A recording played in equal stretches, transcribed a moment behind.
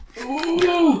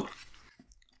What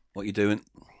are you doing?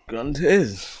 Grunt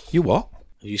is. You what?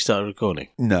 Have you started recording?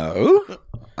 No.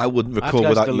 I wouldn't I have to record go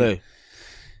without to the you.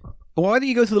 loo. Why do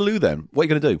you go to the loo then? What are you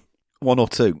going to do? One or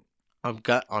two? I'm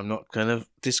not going to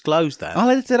disclose that. I'll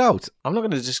edit it out. I'm not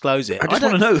going to disclose it. I just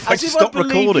want to know if I as should if stop believe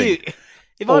recording. you.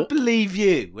 If I believe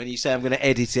you when you say I'm going to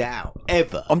edit it out,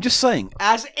 ever. I'm just saying,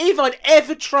 As if I'd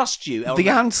ever trust you. the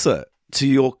answer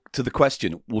to the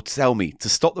question will tell me to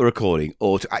stop the recording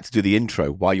or to actually do the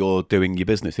intro while you're doing your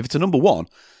business. If it's a number one,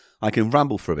 I can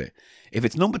ramble for a bit. If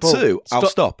it's number two, I'll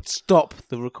stop. Stop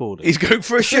the recording. He's going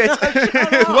for a shit.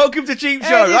 Welcome to Cheap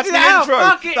Show. Edit That's it the out. intro.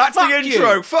 Fuck it. That's Fuck the you.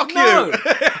 intro. Fuck No.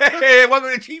 you.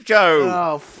 Welcome to Cheap Show.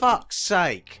 Oh, fuck's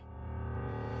sake.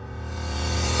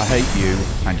 I hate you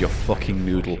and your fucking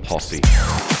noodle posse.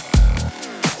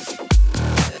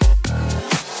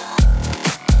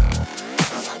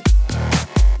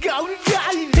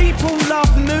 People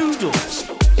love noodles.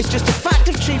 It's just a fact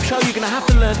of Cheap Show you're going to have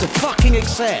to learn to fucking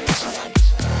accept.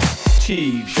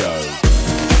 Cheap Show.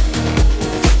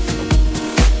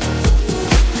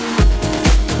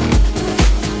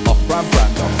 Off-brand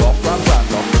brand off, off-brand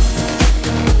brand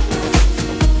off.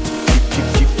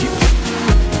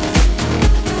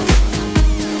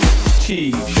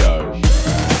 Cheap Show.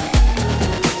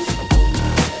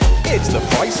 It's the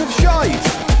price of shite.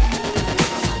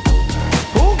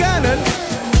 Paul Gannon.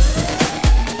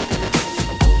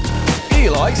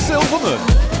 Eli Silverman.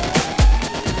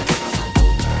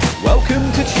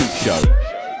 Welcome to Cheap Show.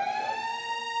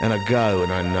 And I go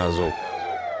and I nuzzle.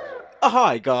 Oh,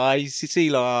 hi, guys. It's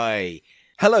Eli.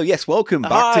 Hello, yes, welcome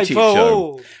back Hi, to Cheap Paul.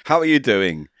 Show. How are you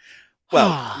doing?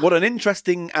 Well, what an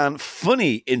interesting and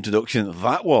funny introduction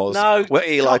that was. No, where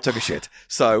Eli God. took a shit.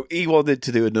 So he wanted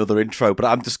to do another intro, but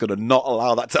I'm just going to not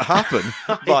allow that to happen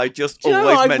by just Do you know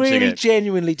always I mentioning really it.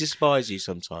 genuinely despise you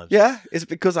sometimes. Yeah, it's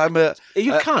because I'm a...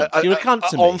 You're a cunt. You're a cunt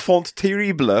to me. Enfant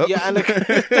terrible. Yeah, and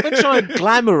don't try and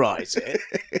glamorise it,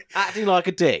 acting like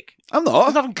a dick. I'm There's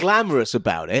not. nothing glamorous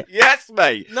about it. Yes,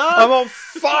 mate. No. I'm on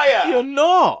fire. You're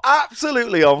not.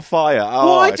 Absolutely on fire.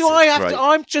 Oh, Why it's do I have great. to?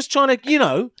 I'm just trying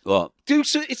to, What? do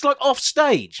so. It's like off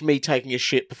stage, me taking a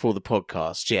shit before the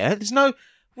podcast. Yeah, there's no.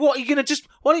 What are you gonna just?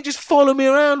 Why don't you just follow me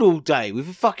around all day with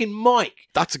a fucking mic?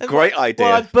 That's a And great idea.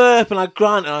 Well, I burp and I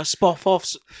grunt and I spoff off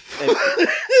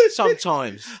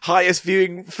sometimes. Highest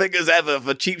viewing figures ever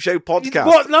for Cheap Show podcast.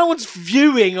 What? No one's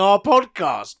viewing our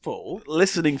podcast, Paul.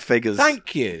 Listening figures.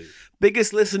 Thank you.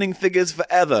 Biggest listening figures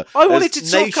forever. I wanted As to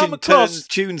sort of nation come across-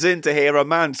 tunes in to hear a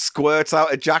man squirt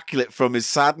out ejaculate from his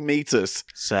sad meters.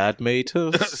 Sad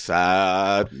meters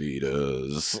Sad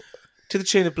meters. to the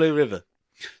tune of Blue River.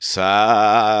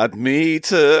 Sad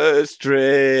meters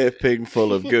dripping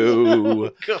full of goo.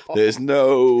 There's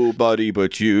nobody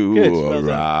but you Good, well done.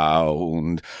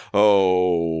 around.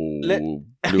 Oh, You're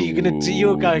going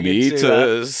into,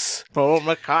 meters. Paul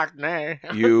McCartney,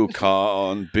 You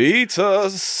can't beat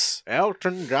us.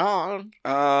 Elton John,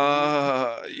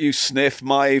 You sniff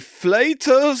my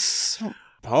flaters.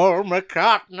 Paul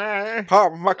McCartney.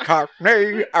 Paul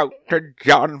McCartney, Elton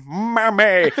John,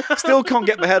 mammy. Still can't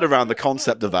get my head around the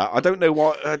concept of that. I don't know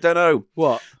what. I don't know.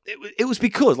 What? It was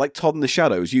because, like Todd in the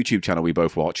Shadows, YouTube channel we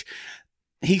both watch,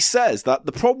 he says that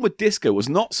the problem with disco was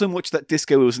not so much that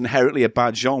disco was inherently a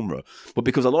bad genre, but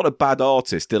because a lot of bad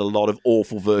artists did a lot of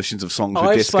awful versions of songs with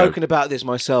I've disco. spoken about this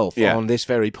myself Yeah. on this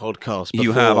very podcast before,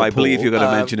 You have. I believe Paul. you're going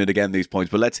to mention it again, these points,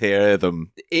 but let's hear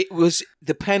them. It was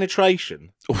the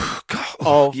penetration Oh, God.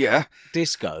 of Yeah.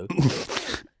 disco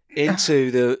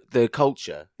into the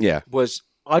culture Yeah. was,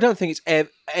 I don't think it's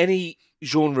any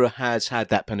genre has had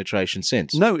that penetration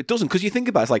since. No, it doesn't, because you think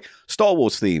about it, it's like Star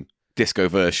Wars theme, disco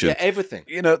version. Yeah, everything.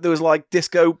 You know, there was like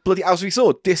disco, bloody, as we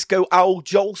saw, disco Al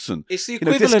Jolson. It's the You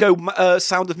know, equivalent. disco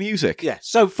Sound of Music. Yeah.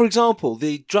 So, for example,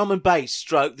 the drum and bass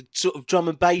stroke, the sort of drum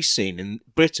and bass scene in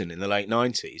Britain in the late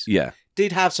 90s Yeah.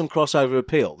 did have some crossover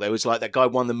appeal. There was like that guy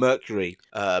won the Mercury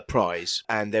Prize,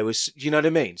 and there was, you know what I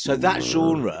mean? So that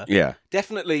genre Yeah.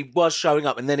 definitely was showing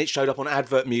up, and then it showed up on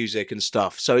advert music and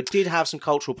stuff. So it did have some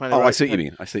cultural Oh, I see what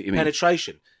you mean.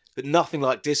 penetration, but nothing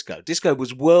like disco. Disco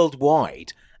was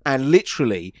worldwide, and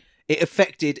literally it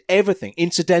affected everything.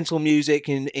 Incidental music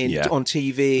Yeah. on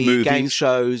TV, Movies. game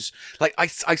shows. Like, I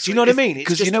Do you know what I mean? It's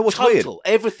Because just you know what's total,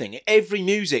 weird? everyking. Every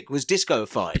music was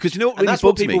disco-fied. Because you know what and really that's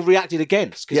what bugs people me? reacted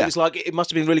against, because Yeah. it was like, it must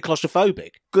have been really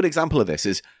claustrophobic. Good example of this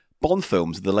is Bond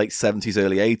films of the late 70s,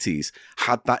 early 80s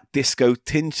had that disco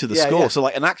tinge to the Yeah, score. yeah. So,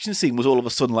 like, an action scene was all of a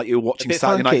sudden like you were watching bit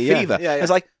Saturday funky, Night yeah. Fever. Yeah, yeah.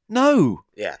 It's like, no.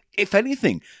 Yeah. If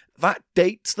anything, that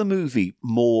dates the movie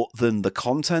more than the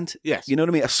content. Yes. You know what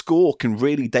I mean? A score can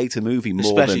really date a movie more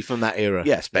Especially than... from that era.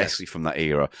 Yeah, especially from that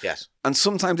era. Yes. And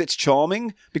sometimes it's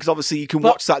charming because obviously you can But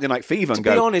watch Saturday Night Fever and To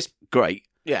be go, honest, great.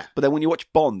 yeah. But then when you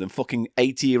watch Bond and fucking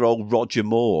 80-year-old Roger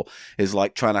Moore is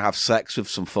like trying to have sex with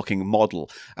some fucking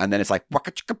model, and then it's like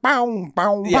waka chicka bow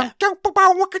bow Yeah.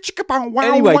 waka chicka bow wow.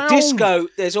 Anyway, wow. disco.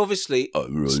 There's obviously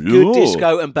good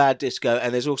disco and bad disco,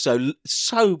 and there's also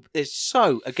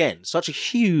again such a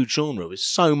huge genre with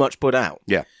so much put out.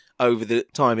 Yeah. Over the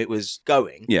time it was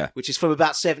going. Yeah. Which is from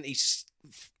about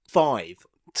 75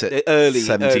 To early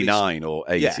 79 or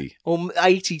 80. Yeah, or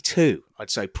 82, I'd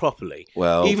say properly.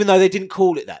 Well, Even though they didn't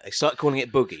call it that, they started calling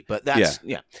it boogie. But that's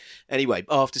yeah. Anyway,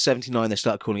 after 79, they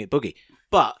started calling it boogie.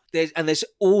 But there's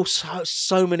also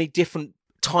so many different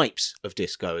types of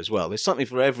disco as well. There's something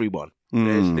for everyone.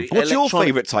 What's your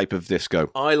favourite type of disco?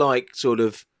 I like sort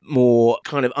of more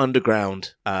kind of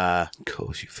underground, Of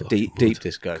course you fucking deep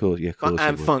disco. Cool, yeah, of course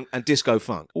and you would. funk and disco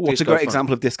funk. What's Disco a great funk.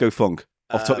 example of disco funk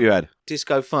off the top of your head?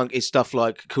 Disco funk is stuff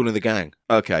like Kool and the Gang,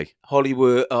 Okay.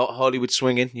 Hollywood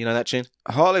swinging. You know that tune?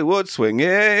 Hollywood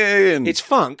swinging. It's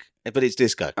funk, but it's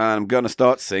disco. And I'm going to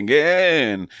start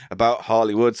singing about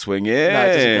Hollywood swinging. No,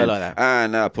 it doesn't go like that.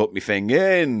 And I put my thing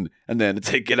in. And then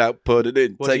take it out, put it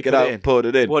in. What do Take you it put out, it in? put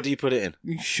it in. What do you put it in?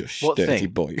 You shush, What dirty thing?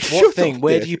 boy. What Shut thing? up,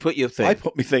 Where dirty. do you put your thing? I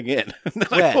put my thing in. And then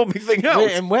Where? I put my thing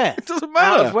out. And where? It doesn't Out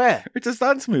matter. of where? It's a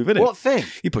dance move, isn't it? What thing?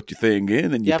 You put your thing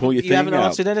in and you pull your You thing haven't out.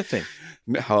 answered anything.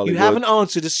 Hollywood, You haven't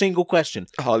answered a single question.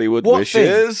 Hollywood What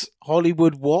wishes.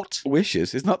 Hollywood what?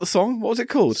 Wishes. Isn't that the song? What was it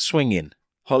called? Swinging.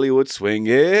 Hollywood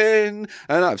swinging,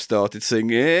 and I've started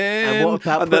singing. And what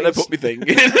about And then I putting- put my thing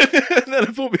in, and then I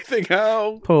put my thing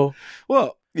out. Paul.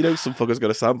 Well, you know some fucker's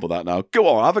going to sample that now. Go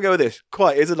on, have a go with this.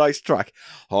 Quiet, here's a nice track.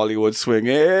 Hollywood swinging.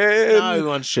 No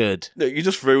one should. No, you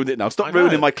just ruined it now. I Stop know.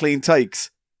 ruining my clean takes.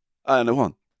 And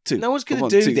 1, 2. No one's going to 1,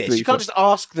 do 2, this. 3, You can't 4. just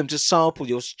ask them to sample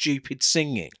your stupid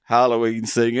singing. Halloween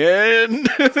singing.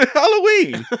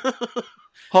 Halloween.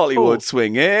 Hollywood Paul,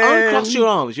 swinging. Uncross your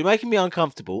arms. You're making me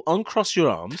uncomfortable. Uncross your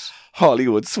arms.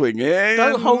 Hollywood swinging.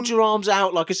 Don't hold your arms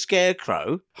out like a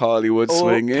scarecrow. Hollywood Or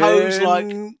swinging. pose like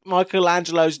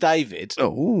Michelangelo's David.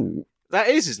 Oh, That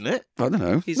is, isn't it? I don't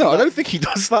know. He's No, I like- don't think he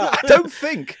does that. I don't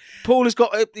think. Paul has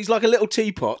got. He's like a little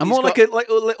teapot. I'm He's more got- like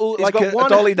a little he's like got a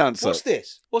one- dolly dancer. What's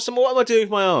this? What am I doing with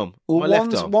my arm? Well, my left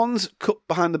one's, arm. one's cut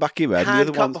behind the back of your head, and Hand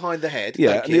the other cut one's behind the head.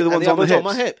 Yeah, thank and the you, other one's on the on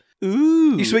my hip.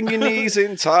 Ooh. you swing your knees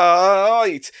in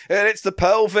tight, and it's the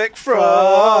pelvic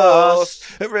thrust.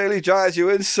 It really drives you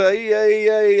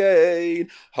insane.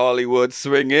 Hollywood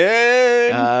swinging,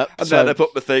 and so- then I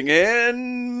put the thing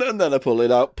in, and then I pull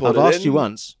it out. I've asked you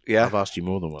once. Yeah. I've asked you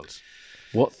more than once.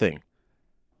 What thing?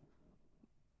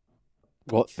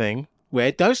 What thing?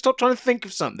 Where? Don't stop trying to think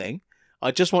of something.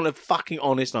 I just want a fucking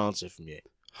honest answer from you.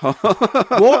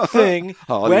 What thing?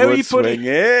 Hollywood Where are you putting?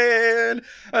 swinging,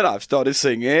 and I've started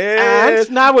singing. And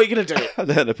now what are you going to do? And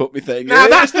then I put my thing Now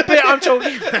in. that's the bit I'm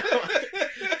talking about.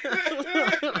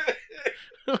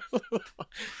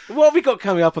 What have we got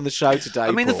coming up on the show today?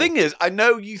 I mean, the Paul? thing is, I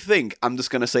know you think I'm just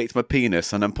going to say it's my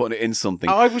penis and I'm putting it in something.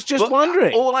 I was just But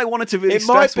wondering. All I wanted to really It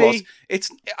might stress was, be-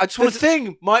 I just The wanted to...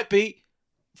 thing might be,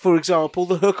 for example,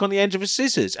 the hook on the end of a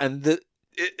scissors, and the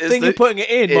is thing the- you're putting it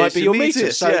in might is be your your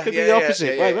meter, so it could be the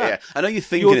opposite way round. I know you're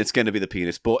thinking it's going to be the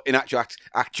penis, but in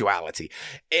actuality,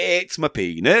 it's my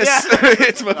penis. Yeah.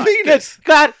 It's my penis.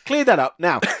 Glad, cleared that up.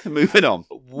 Now, Moving on.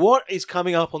 what is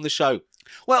coming up on the show?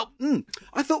 Well,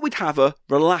 I thought we'd have a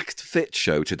relaxed fit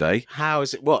show today. How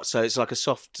is it? What? So it's like a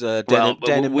soft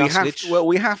denim we have nussage?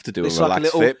 we have to do It's a like a relaxed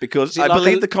little- fit because is it I like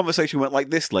believe a- the conversation went like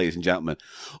this, ladies and gentlemen.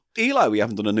 Eli, we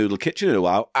haven't done a noodle kitchen in a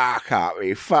while. I can't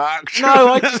be fucked.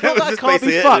 No, it's not that I That's can't be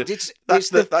basically it. fucked. It's That's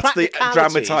the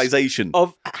practicalities dramatisation.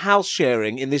 of house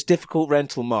sharing in this difficult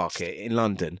rental market in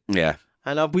London. Yeah,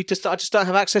 And I just don't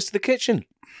have access to the kitchen.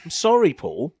 I'm sorry,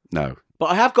 Paul, no. but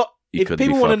I have got. You If couldn't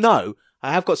people be want to fucked. know,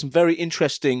 I have got some very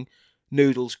interesting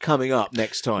noodles coming up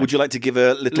next time. Would you like to give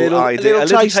a little idea, a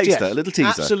little taster, yeah. a little teaser?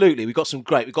 Absolutely, we've got some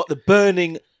great. We've got the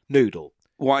burning noodle.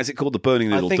 Why is it called the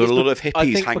burning I noodle? think Do a it's lot be- of I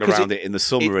hippies think hang because around it in the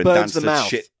summer and burns dance the to mouth.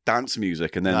 shit dance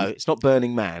music, and then No, it's not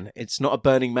Burning Man. It's not a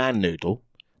Burning Man noodle,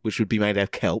 which would be made out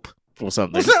of kelp or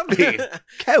something. what's that mean?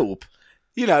 Kelp,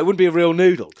 You know, it wouldn't be a real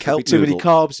noodle. There'd Kelp be too many noodle.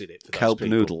 carbs in it. For those kelp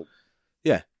people. noodle.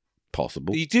 Yeah.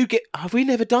 Possible. You do get. Have we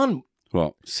never done?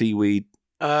 What seaweed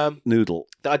noodle?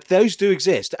 Those do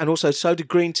exist, and also so do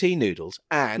green tea noodles.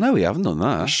 And No, we haven't done we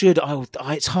that. should.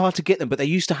 It's hard to get them, but they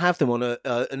used to have them on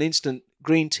an instant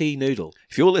green tea noodle.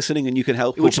 If you're listening and you can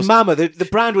help, Which Mama, the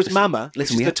brand was Mama.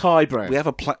 Listen, which is the Thai brand. We have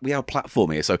a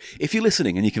platform here, so if you're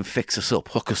listening and you can fix us up,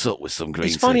 hook us up with some green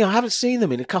tea. It's funny, I haven't seen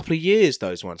them in a couple of years,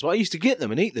 those ones. Well, I used to get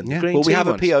them and eat them. Yeah. Green Well, we tea have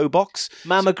ones. a PO box.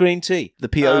 Mama green tea. The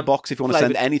PO box, if you want to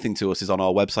send flavoured. anything to us, is on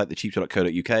our website,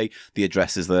 thecheapshot.co.uk. The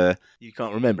address is there. You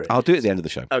can't remember it. I'll do it at the end of the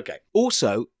show. Okay.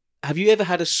 Also, have you ever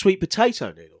had a sweet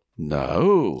potato noodle?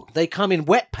 No. They come in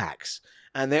wet packs,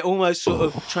 and they're almost sort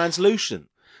of translucent.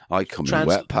 I come in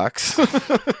wet packs.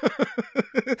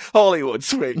 Hollywood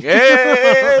swinging,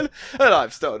 and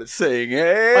I've started singing.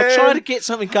 I try to get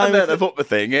something going. And then I with put my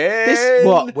thing in. this.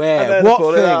 What? Where? And then I What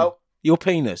pull it thing? out. Your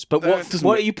penis. But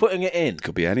what are you putting it in?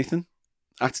 Could be anything.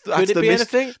 That's Could it the be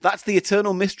anything? That's the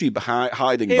eternal mystery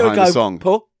hiding Here we behind go, the song.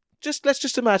 Paul. Let's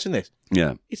just imagine this.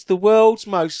 Yeah. It's the world's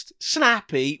most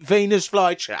snappy Venus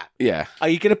flytrap. Yeah. Are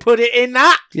you going to put it in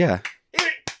that? Yeah.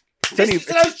 Listen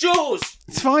to those jaws.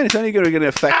 It's fine. It's only going to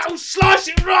affect. That'll slice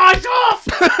it right off.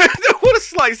 I don't want to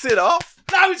slice it off.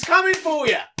 No, it's coming for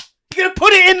you. You're going to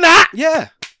put it in that? Yeah.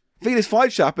 Venus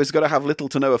flytrap is going to have little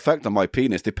to no effect on my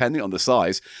penis, depending on the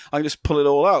size. I can just pull it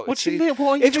all out. What do you mean? What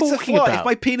are you if it's a talking fly, about? If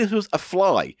my penis was a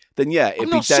fly, then yeah, it'd I'm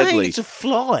be not saying deadly. it's a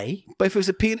fly. But if it was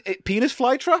a penis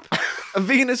fly trap, a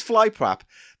Venus fly trap,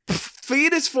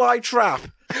 Venus fly trap.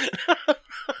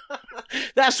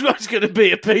 That's what's going to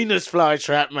be, a penis fly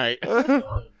trap, mate.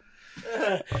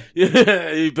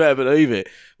 Yeah, you better believe it.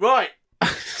 Right.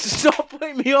 Stop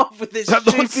putting me off with this I'm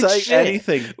stupid not saying shit.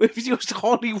 anything. With your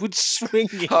Hollywood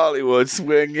swinging. Hollywood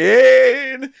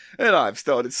swinging, and I've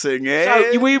started singing.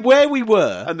 So where we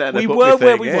were, And then we I put were my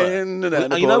where thing we were. in, and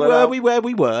then I You know pull it where out.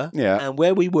 we were, Yeah. and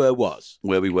where we were was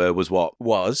Where we were was what?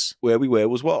 Where we were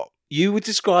was what? you were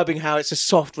describing how it's a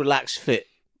soft, relaxed fit.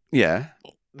 Yeah.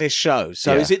 This show.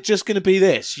 So Yeah. is it just going to be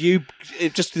this?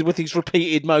 Just with these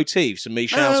repeated motifs and me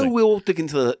shouting? We'll dig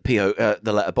into the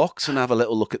letterbox and have a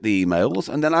little look at the emails,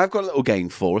 and then I've got a little game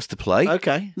for us to play.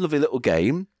 Okay. Lovely little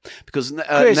game because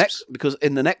Crisps. because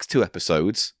in the next 2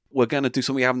 episodes we're going to do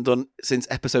something we haven't done since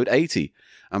episode 80,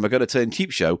 and we're going to turn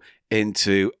Cheap Show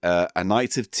into a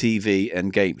night of TV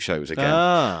and game shows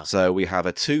again. So we have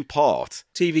a 2-part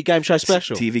TV game show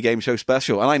special. TV game show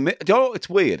special, and do you know what? It's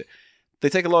weird. They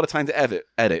take a lot of time to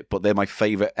edit, but they're my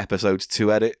favourite episodes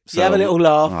to edit. So You have a little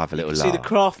laugh. I'll have a little You laugh. See the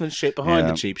craftsmanship behind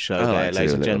Yeah. the Cheap Show I there, like to ladies a and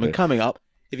little gentlemen. bit. Coming up,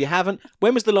 if you haven't,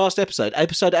 when was the last episode?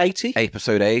 Episode 80?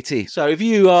 Episode 80. So if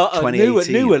you are a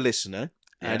 2018. newer listener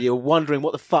and Yeah. you're wondering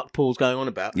what the fuck Paul's going on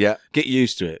about, Yeah. get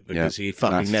used to it because he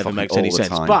fucking That's never fucking makes any all the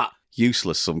sense. time. But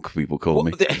Useless, some people call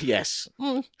me. yes,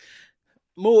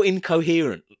 more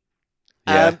incoherent.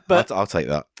 Yeah, but I'll take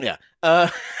that. yeah.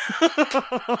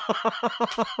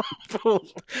 Paul,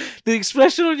 the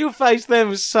expression on your face then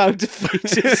was so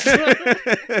defeatist.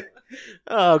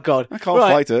 Oh God, I can't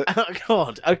fight it. Oh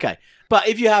God. Okay, but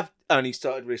if you have only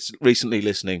started recently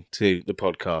listening to the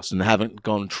podcast and haven't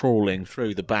gone trawling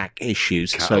through the back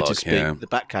issues, so Catalogue, to speak, yeah. the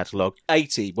back catalogue,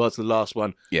 80 was the last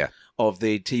one. Yeah. Of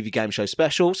the TV game show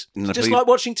specials, And just please- like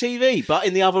watching TV, but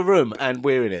in the other room, and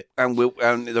we're in it. And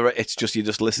it's just you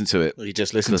just listen to it. You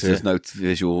just listen Because to there's it. no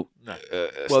visual. No. Well,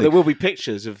 Well, there will be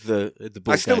pictures of the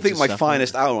board I still games think and my stuff,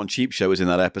 finest won't hour on Cheap Show is in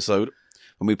that episode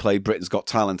when we played Britain's Got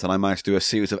Talent, and I managed to do a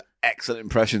series of excellent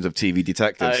impressions of TV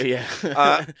detectives. there?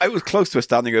 Yeah. I was close to a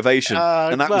standing ovation,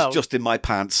 and that well- was just in my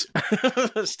pants.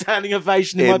 Standing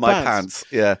ovation in my pants. pants.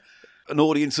 Yeah. An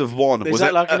audience of one Is was,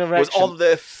 that like an was erection? on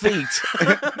their feet,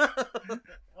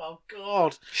 Oh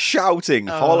God! shouting,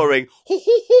 Oh. hollering. Ho,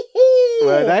 ho, ho, ho.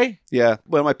 Were they? Yeah.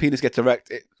 When my penis gets erect,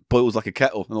 it boils like a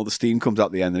kettle, and all the steam comes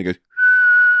out the end, and it goes.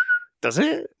 Does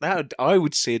it? I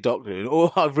would see a doctor,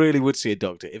 or I really would see a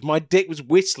doctor if my dick was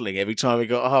whistling every time it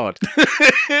got hard.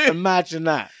 Imagine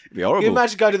that. It'd be horrible. Can you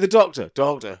imagine going to the doctor?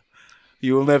 Doctor,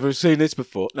 you will never have seen this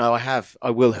before. No, I have. I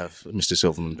will have, Mr.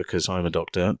 Silverman, because I'm a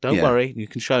doctor. Don't Yeah. worry, you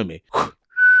can show me.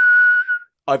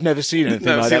 I've never seen anything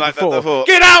Never like, seen that, like that before. before.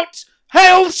 Get out!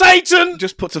 Hail Satan!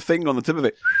 Just puts a finger on the tip of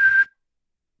it.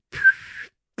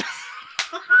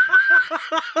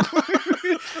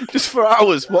 Just for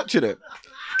hours watching it.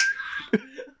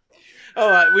 All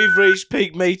right, we've reached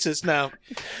peak meters now.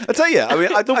 I tell you, I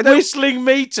mean, I The don't. whistling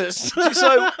meters.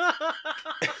 So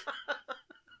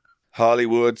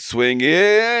Hollywood swinging,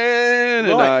 and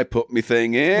Right. I put me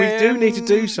thing in. We do need to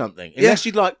do something. Unless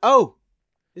you'd like,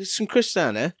 there's some crisps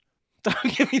down there.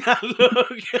 Don't give me that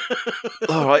look.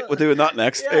 All right, we're doing that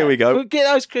next. Yeah. Here we go. We'll get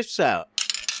those crisps out.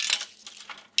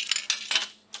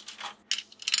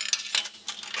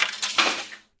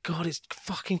 God, it's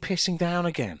fucking pissing down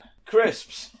again.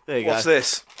 Crisps. There you What's go.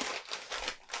 this?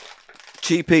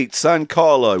 Cheap Eats San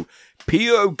Carlo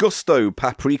Pio Gusto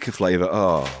paprika flavour.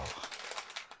 Oh,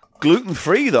 gluten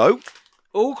free though.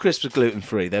 All crisps are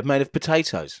gluten-free. They're made of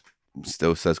potatoes.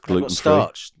 Still says They've got gluten-free.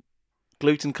 starch.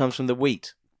 Gluten comes from the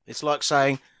wheat. It's like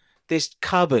saying this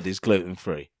cupboard is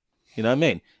gluten-free. You know what I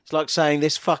mean? It's like saying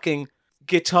this fucking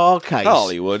guitar case.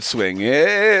 Hollywood swinging.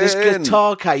 This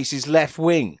guitar case is left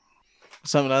wing.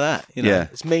 Something like that. You know? Yeah.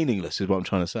 It's meaningless is what I'm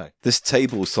trying to say. This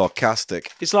table's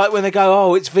sarcastic. It's like when they go,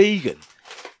 oh, it's vegan.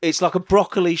 It's like a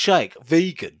broccoli shake.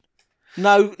 Vegan.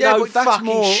 No, Yeah, no but that's fucking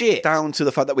more shit. down to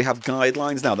the fact that we have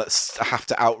guidelines now that have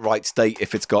to outright state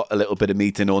if it's got a little bit of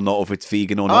meat in or not, or if it's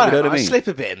vegan or not. You know what I mean? Slip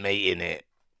a bit of meat in it.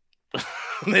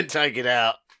 And then take it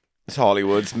out. It's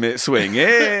Hollywood's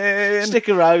swinging. Stick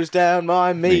a rose down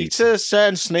my meatus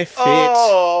and sniff it.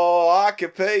 Oh, I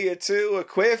could pay you to a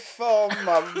quiff on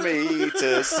my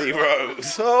meter, see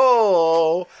Rose.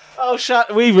 Oh,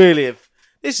 shut. We really have.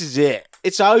 This is it.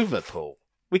 It's over, Paul.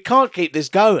 We can't keep this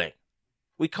going.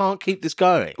 We can't keep this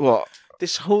going. what?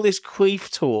 This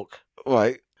queef talk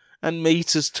Right. and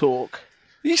meters talk.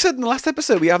 You said in the last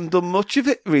episode we haven't done much of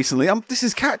it recently. This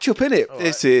is catch up, innit? All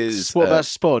This is What about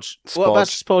spodge? What about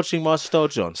spodging my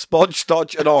stodge on? spodge,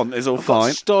 stodge, and on is all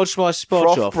fine. Stodge my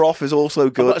spodge Froth, off. broth is also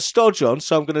I've got a good. stodge on,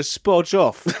 so I'm going to spodge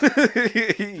off.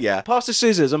 Yeah, Pass the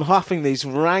scissors. I'm huffing these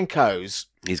rankos.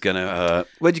 he's gonna.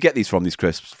 Where'd you get these from? These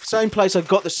crisps? Same place I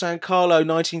got the San Carlo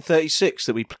 1936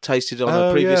 that we tasted on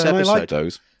a previous I episode. like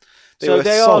those. They So were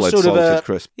they solid, are sort of salted a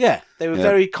crisp. Yeah, they were Yeah.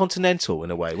 very continental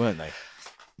in a way, weren't they?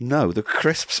 No, the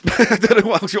crisps. I don't know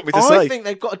what else you want me to I say. think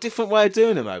they've got a different way of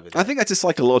doing them over there. I think that's a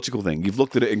psychological thing. You've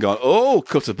looked at it and gone, "Oh,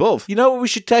 cut above." You know what we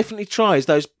should definitely try is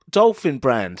those Dolphin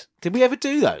brand. Did we ever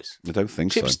do those? I don't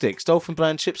think so. Chipsticks, Dolphin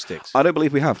brand chipsticks. I don't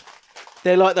believe we have.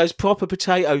 They're like those proper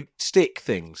potato stick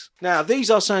things. Now, these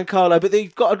are San Carlo, but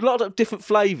they've got a lot of different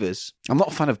flavours. I'm not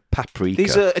a fan of paprika.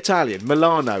 These are Italian.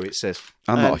 Milano, it says.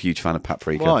 I'm not a huge fan of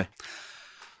paprika. Why?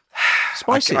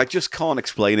 Spicy. I just can't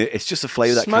explain it. It's just a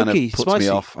flavour that kind Smoky, of puts spicy. me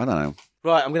off. I don't know.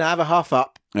 Right, I'm going to have a half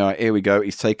up. All right, here we go.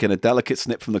 He's taking a delicate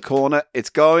snip from the corner. It's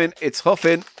going. It's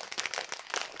huffing.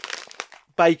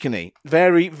 Bacony.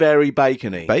 Very, very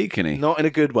bacony. Bacony. Not in a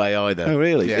good way either. Oh,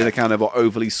 really? Yeah. In a kind of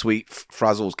overly sweet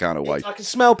frazzles kind of way. I can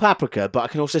smell paprika, but I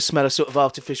can also smell a sort of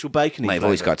artificial bacony My flavour.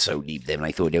 voice got so deep then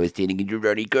I thought I was standing in the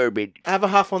runny carpet. Have a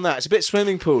huff on that. It's a bit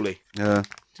swimming pooly. Yeah.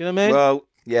 Do you know what I mean? Well,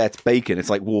 yeah, it's bacon. It's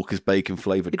like Walker's bacon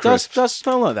flavoured it crisp. does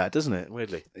smell like that, doesn't it?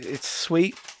 Weirdly. It's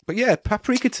sweet. But yeah,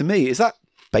 paprika to me, is that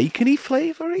bacony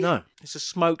flavoury? No, it's a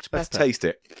smoked pepper. Let's taste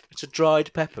it. It's a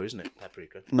dried pepper, isn't it?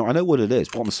 Paprika. No, I know what it is.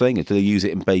 What I'm saying is, do they use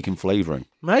it in bacon flavouring?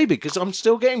 Maybe, because I'm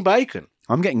still getting bacon.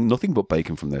 I'm getting nothing but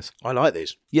bacon from this. I like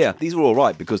these. Yeah, these are all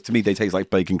right because to me they taste like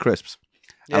bacon crisps.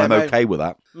 Yeah, and I'm maybe- okay with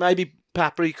that. Maybe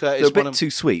paprika They're is a bit one of... too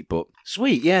sweet, but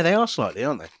Sweet, yeah, they are slightly,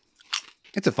 aren't they?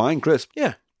 it's a fine crisp.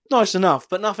 Yeah, nice enough,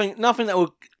 but nothing that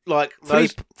would, like,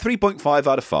 those 3.5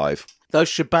 out of 5.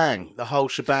 shebang, the whole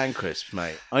shebang crisps,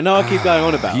 mate. I know I keep going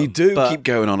on about You them, do but keep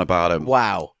going on about them.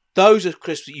 wow. Those are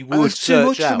crisps that you would It's too search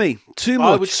much out. for me. Too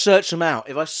I much. would search them out.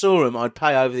 If I saw them, I'd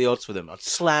pay over the odds for them. I'd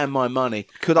slam my money.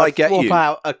 Could I get swap you-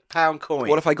 out a £1 coin?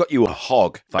 What if I got you a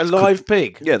hog? a that live could,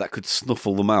 pig? yeah, that could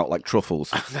snuffle them out like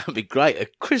truffles. That would be great. A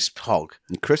crisp hog.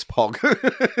 A crisp hog.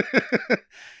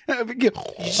 You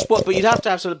just what? But you'd have to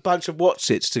have sort of bunch of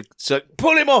Watsits to so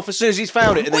pull him off as soon as he's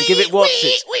found it, and then give it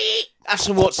Watsits. Have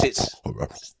some Watsits.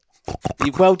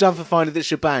 You're well done for finding the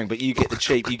shebang, but you get the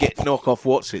cheap. You get knockoff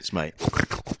Watsits, mate.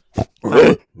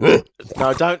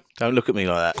 No, don't look at me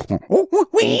like that.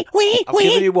 I've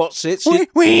given you Watsits.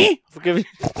 I've given.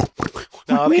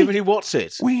 No, I've given you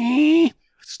Watsits.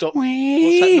 Stop.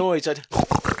 What's that noise?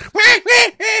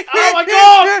 Oh my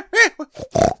god!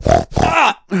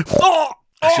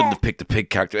 I shouldn't have picked the pig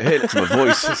character. It hurts my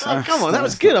voice. Oh, come on, that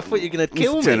was good. I thought you were going to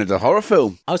kill Turn me. into a horror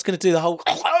film. I was going to do the whole.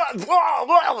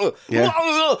 Yeah.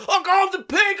 Oh god, the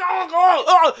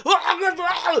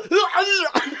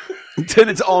pig! Turn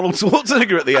into Arnold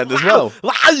Schwarzenegger at the end as well.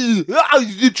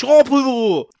 The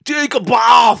chopper! Take a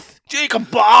bath! Take a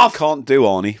bath! Can't do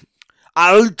Arnie.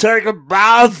 I'll take a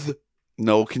bath!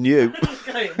 No, can you?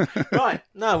 Right.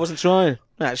 No, I wasn't trying,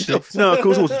 actually. No, of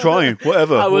course I wasn't trying.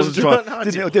 Whatever. I wasn't trying. No, I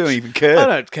Didn't didn't. even care. I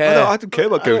don't care. I don't care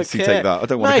about going to see Take That. I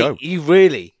don't want to go. Mate, you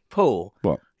really, Paul,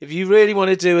 What? if you really want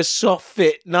to do a soft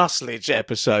fit Nussledge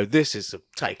episode, this is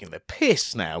taking the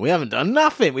piss now. We haven't done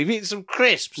nothing. We've eaten some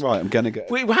crisps. Right, I'm going to go.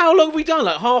 How long have we done?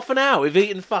 Like half an hour. We've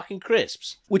eaten fucking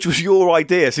crisps. Which was your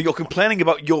idea, so you're complaining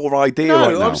about your idea No,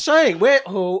 right now. I'm saying I've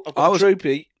got a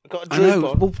droopy. I've got a I droop know.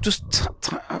 on. Well, just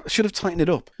I should have tightened it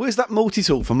up. Where's that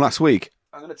multi-tool from last week?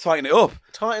 I'm going to tighten it up.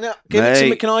 Tighten it. Give it to me.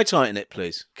 Mate. Can I tighten it,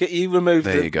 please? Can you remove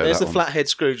There you go, There's that the one. flathead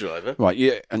screwdriver. Right,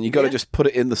 yeah, and you got to just put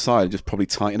it in the side and just probably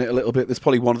tighten it a little bit. There's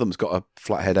probably one of them's got a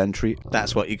flathead entry.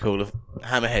 That's what you call a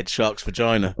hammerhead shark's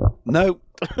vagina. No.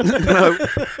 No.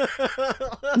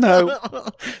 No.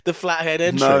 The flathead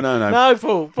entry. No. No,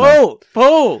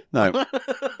 Paul. No,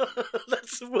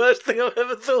 That's the worst thing I've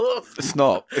ever thought of. it's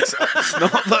not. It's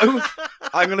not, though.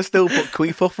 I'm going to still put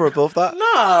Queefuffer above that.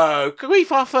 No,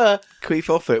 Queefuffer.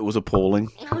 Queefuffer was appalling.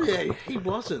 Oh yeah, he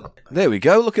wasn't. There we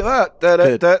go. Look at that.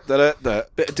 Da-da-da-da-da.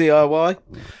 Bit of DIY.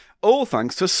 All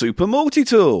thanks to Super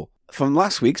Multi-Tool from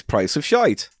last week's Price of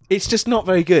Shite. It's just not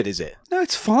very good, is it? No,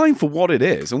 it's fine for what it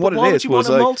is. And what Why it would is you was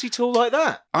want a multi-tool like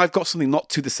that? I've got something not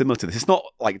too dissimilar to this. It's not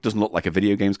like, it doesn't look like a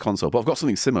video games console, but I've got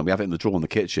something similar. We have it in the drawer in the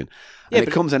kitchen. And Yeah, it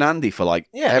but- comes in handy for like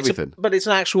everything. But it's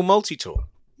an actual multi-tool.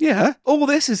 Yeah, all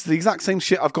this is the exact same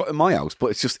shit I've got in my house,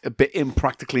 but it's just a bit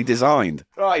impractically designed.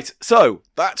 Right, so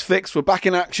that's fixed. We're back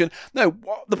in action. No,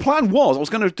 what the plan was, I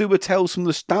was going to do a Tales from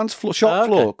the shop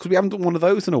floor, because we haven't done one of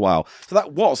those in a while. So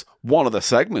that was one of the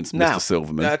segments, Now, Mr.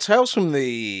 Silverman. Tales from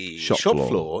the Shop shop floor.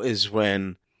 floor is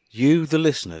when you, the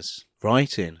listeners,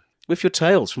 write in with your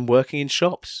tales from working in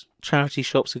shops. Charity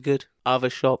shops are good. Other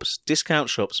shops,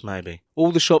 discount shops maybe.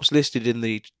 All the shops listed in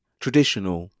the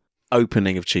traditional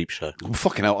opening of Cheap Show. Oh,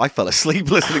 fucking hell, I fell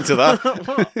asleep listening to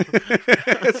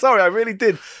that. Sorry, I really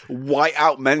did white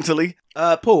out mentally.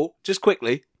 Paul, just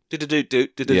quickly. Do.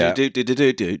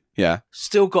 Yeah.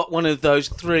 Still got one of those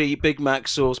 3 Big Mac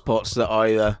sauce pots that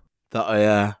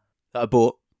I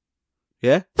bought.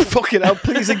 Yeah? Fucking hell,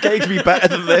 please engage me better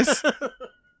than this.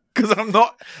 Because I'm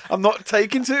not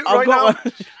taking to it right now. one.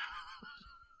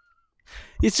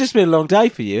 It's just been a long day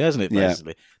for you, hasn't it, Yeah.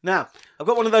 basically? Now, I've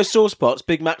got one of those sauce pots,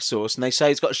 Big Mac sauce, and they say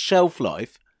it's got a shelf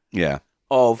life Yeah.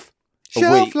 of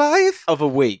Shelf life. a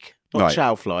week. Not Right.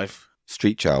 shelf life.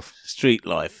 Street shelf. Street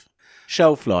life.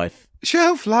 Shelf life.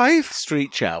 Shelf life.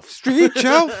 Street shelf. Street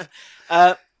shelf.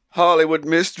 Hollywood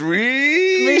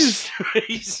Mysteries.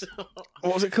 Mysteries.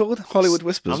 What was it called? Hollywood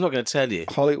Whispers. I'm not going to tell you.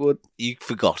 Hollywood You've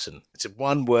forgotten. It's a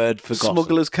one word forgotten.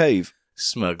 Smuggler's Cave.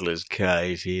 Smuggler's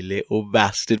Cave, you little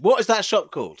bastard. What is that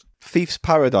shop called? Thief's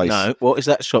Paradise. No, what is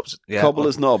that shop? Yeah,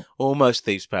 Cobbler's Knob. Almost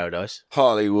Thieves' Paradise.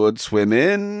 Hollywood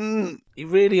Swimming. You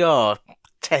really are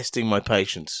testing my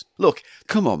patience. Look,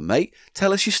 come on, mate.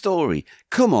 Tell us your story.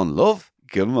 Come on, love.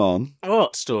 Come on.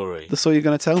 What story? That's all you're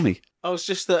going to tell me. I was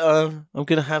just that I'm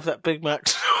going to have that Big Mac.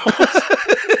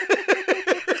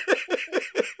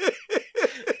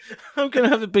 I'm going to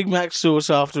have the Big Mac sauce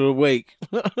after a week.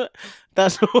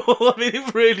 That's all. I mean,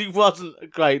 it really wasn't a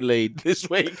great lead this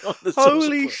week on the sauce.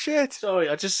 Holy shit. Sorry,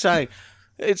 I just saying.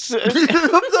 It's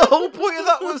The whole point of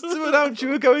that was to announce you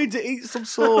were going to eat some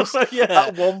sauce yeah.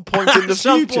 at one point in the At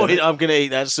some future. point, I'm going to eat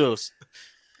that sauce.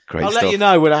 Great I'll stuff. let you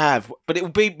know when I have. But it will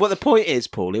be, what the point is,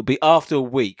 Paul, it'll be after a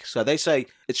week. So they say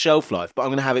it's shelf life, but I'm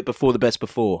going to have it before the best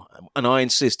before. And I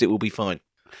insist it will be fine.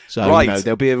 So, Right.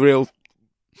 there'll be a real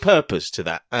purpose to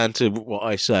that and to what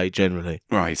I say generally.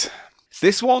 Right.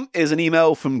 This one is an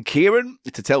email from Kieran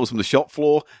to Tales from the Shop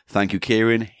Floor. Thank you,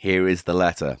 Kieran. Here is the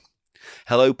letter.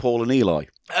 Hello, Paul and Eli.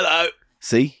 Hello.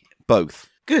 See? Both.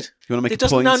 Good. You want to make It a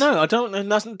doesn't. point? No, I don't.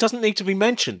 It doesn't need to be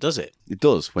mentioned, does it? It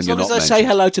does when As you're long not as I say mentioned.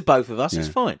 hello to both of us, it's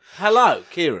Yeah. fine. Hello,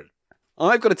 Kieran.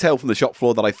 I've got a tale from the shop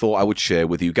floor that I thought I would share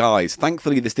with you guys.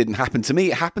 Thankfully, this didn't happen to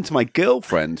me. It happened to my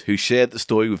girlfriend, who shared the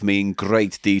story with me in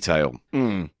great detail.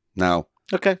 Now,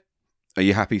 Okay. are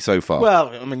you happy so far? Well,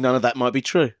 I mean, none of that might be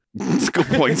true. That's a good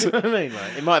point. You know what I mean,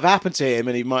 like, it might have happened to him,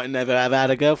 and he might never have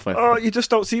had a girlfriend. Oh, you just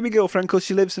don't see my girlfriend because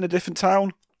she lives in a different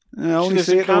town. You know, only lives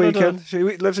see in it the Canada. weekend. She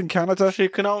lives in Canada. She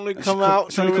can only come She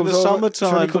out she only during the comes over- summertime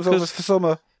She only comes over because for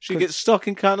summer. she gets stuck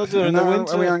in Canada in the And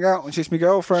winter. we hang out and she's my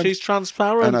girlfriend. She's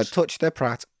transparent. and I touched their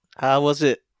prat. How was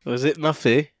it? Was it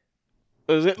muffy?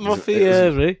 Was it muffy it was-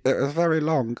 airy? It was very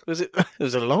long. Was it? It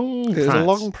was a long. It was a prat.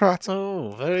 long prat.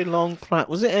 Oh, very long prat.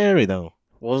 Was it airy though?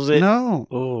 Was it? No,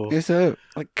 Oh, it's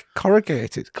like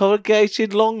corrugated.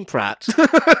 corrugated long prat.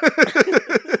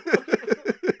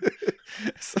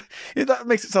 Yeah, that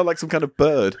makes it sound like some kind of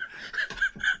bird.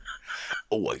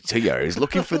 Oh, I tell you, I was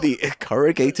looking for the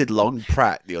corrugated long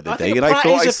prat the other I day, think and a I prat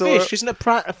thought is I a saw fish. it. Isn't a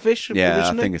prat a fish? Yeah,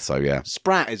 originally? I think it's so. Yeah,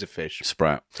 Sprat is a fish.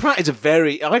 sprat, Prat is a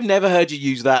very. I've never heard you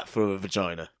use that for a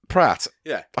vagina. prat.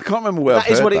 Yeah, I can't remember where that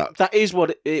I've is heard what that. that is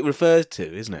what it refers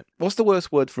to, isn't it? What's the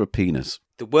worst word for a penis?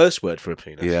 The worst word for a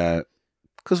penis. Yeah,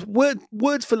 because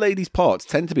words for ladies' parts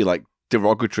tend to be like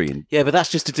derogatory and Yeah, but that's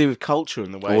just to do with culture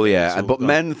and the way. oh that yeah, it's all but gone.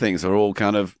 men things are all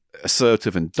kind of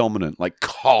assertive and dominant, like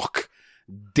cock,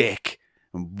 dick,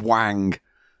 and wang,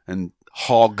 and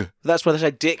hog. That's why they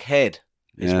say dick head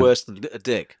is Yeah. worse than a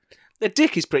dick. Their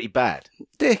dick is pretty bad.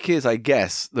 Dick is, I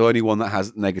guess, the only one that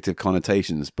has negative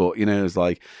connotations, but it's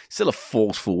like still a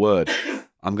forceful word.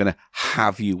 I'm gonna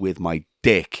have you with my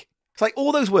dick. It's like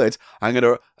all those words. I'm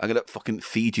gonna fucking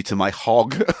feed you to my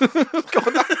hog.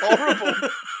 God, that's horrible.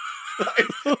 That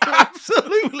is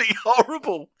absolutely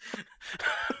horrible.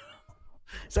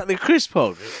 Is that the crisp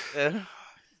hog? The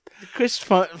crisp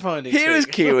finding. Here is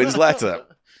Kieran's letter.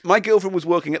 My girlfriend was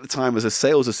working at the time as a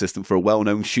sales assistant for a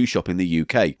well-known shoe shop in the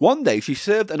UK. One day, she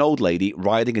served an old lady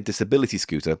riding a disability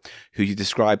scooter who she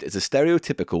described as a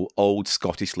stereotypical old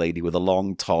Scottish lady with a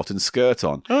long tartan skirt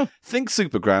on. Oh. Think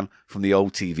Supergran from the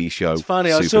old TV show. It's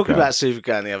funny, I was talking about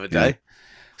Supergran the other day. Yeah.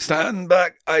 Stand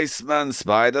back, Iceman,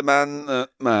 Spider-Man,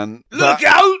 man. Look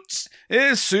out!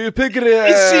 It's Supergran.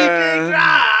 It's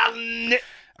Supergran!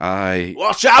 Aye.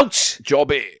 Watch out!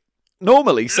 Jobby.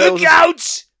 Normally, sales... Look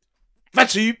out! For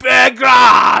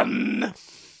Supergran!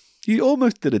 You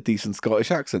almost did a decent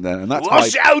Scottish accent there, and that's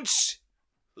Watch out!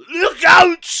 Look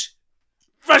out!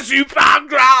 For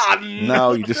Supergran!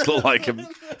 Now you just look like an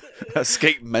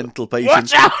escaped mental patient.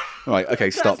 Watch out! Right,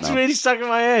 okay, stop That's now. really stuck in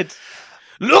my head.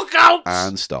 Look out!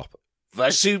 And stop. For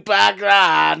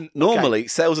Supergran! Normally,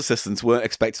 sales assistants weren't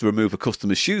expected to remove a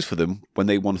customer's shoes for them when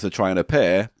they wanted to try on a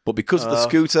pair, but because of the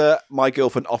scooter, my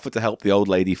girlfriend offered to help the old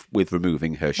lady with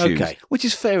removing her shoes, Okay. which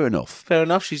is fair enough. Fair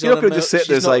enough. She's You're on not going to just sit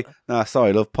there and she's say, "Nah,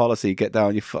 sorry, love policy. Get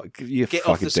down. You get fucking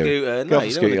off the do it. scooter. Get No, off the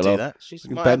you don't scooter, want to do love. that. She's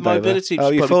You can bend over. mobility. Oh,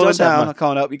 she you're probably falling does have down. I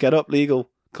can't help you. Get up. Legal.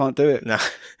 Can't do it. No,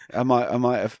 I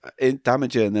might have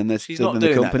damage her, and then she's then not the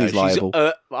doing company's that. Though.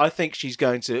 liable. I think she's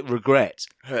going to regret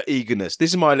her eagerness.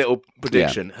 This is my little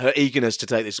prediction. Her eagerness to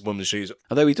take this woman's shoes.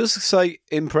 Although he does say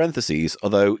in parentheses,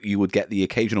 although you would get the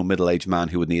occasional middle-aged man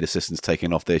who would need assistance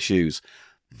taking off their shoes.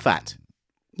 Fat.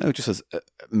 No, just as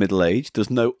middle-aged. There's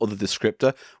no other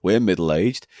descriptor. We're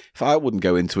middle-aged. If I wouldn't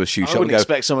go into a shoe shop and wouldn't go,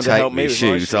 expect someone to take help me with my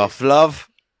shoes shoes." off, love.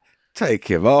 Take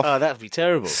him off. Oh, that'd be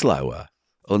terrible. Slower.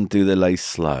 Undo the lace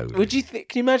slow. Would you think?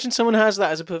 Can you imagine someone has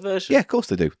that as a perversion? Yeah, of course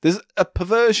they do. There's a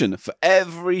perversion for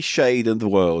every shade in the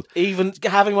world. Even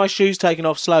having my shoes taken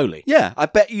off slowly. Yeah, I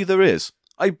bet you there is.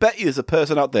 I bet you there's a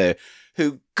person out there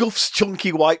who guffs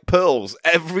chunky white pearls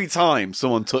every time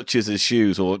someone touches his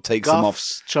shoes or takes them off.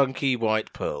 Guffs chunky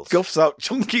white pearls. Guffs out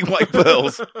chunky white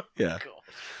pearls. Yeah.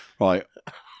 Right.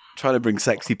 Trying to bring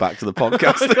sexy back to the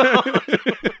podcast.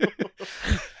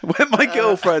 When my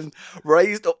girlfriend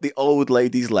raised up the old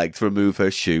lady's leg to remove her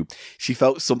shoe, she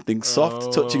felt something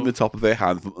soft touching the top of her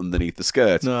hand from underneath the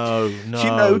skirt. No. She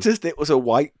noticed it was a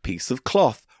white piece of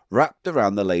cloth wrapped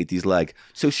around the lady's leg,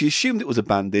 so she assumed it was a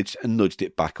bandage and nudged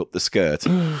it back up the skirt.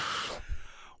 Are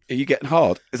you getting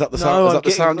hard? Is that the sound? Is that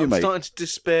the sound you made? I'm starting to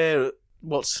despair.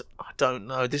 I don't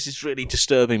know. This is really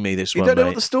disturbing me. This You one, don't know mate.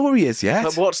 what the story is yet.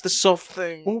 But what's the soft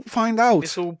thing? We'll find out.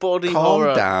 It's all body Calm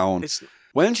horror. down. It's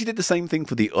When she did the same thing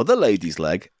for the other lady's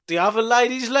leg, the other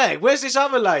lady's leg. Where's this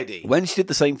other lady? when she did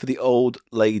the same for the old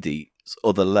lady's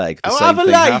other leg, the Oh, same other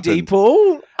thing lady, happened.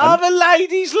 Paul. Other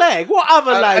lady's leg. What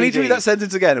other lady? I need to read that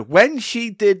sentence again. When she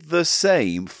did the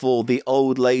same for the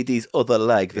old lady's other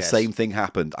leg, the Yes. same thing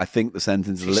happened. I think the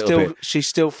sentence is a little bit. She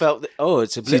still felt that. Oh,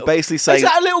 it's a She's little. basically saying, Is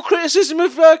that a little criticism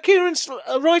of Kieran's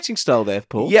writing style there,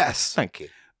 Paul? yes, Thank you.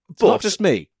 It's but not just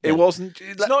me. it wasn't.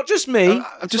 It's not just me.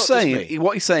 I'm just saying.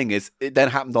 What he's saying is, it then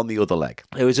happened on the other leg.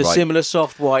 It was a Right. similar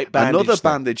soft white bandage. Another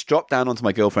thing. bandage dropped down onto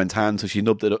my girlfriend's hand, so she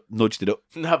nudged it up. Nubbed it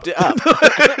up.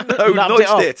 No, Nubbed it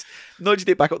off. nudged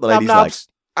it back up the Nub lady's leg. nubs.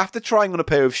 After trying on a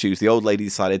pair of shoes, the old lady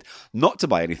decided not to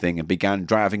buy anything and began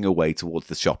driving away towards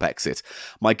the shop exit.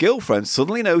 My girlfriend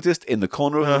suddenly noticed in the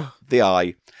corner of the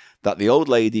eye that the old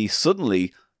lady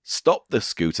suddenly stopped the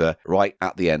scooter right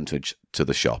at the entrance to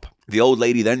the shop. The old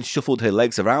lady then shuffled her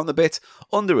legs around a bit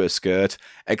under her skirt,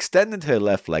 extended her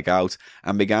left leg out,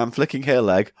 and began flicking her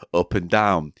leg up and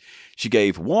down. She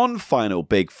gave one final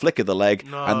big flick of the leg,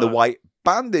 and the white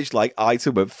bandage-like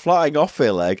item went flying off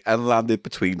her leg and landed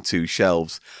between two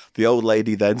shelves. The old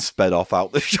lady then sped off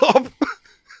out the shop.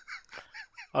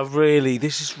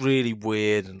 This is really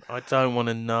weird, and I don't want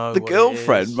to know. The what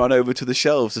girlfriend it is. ran over to the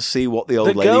shelves to see what the old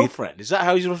The lady... girlfriend? Is that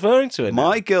how he's referring to it?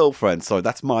 My girlfriend, sorry,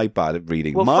 that's my bad at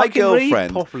reading. Well, my fucking read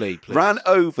girlfriend properly, please. ran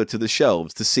over to the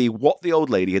shelves to see what the old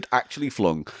lady had actually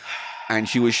flung, and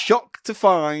she was shocked to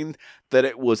find that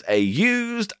it was a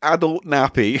used adult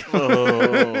nappy.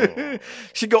 Oh.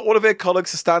 She got one of her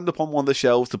colleagues to stand up on one of the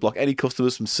shelves to block any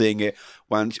customers from seeing it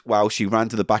while she ran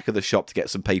to the back of the shop to get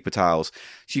some paper towels.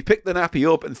 She picked the nappy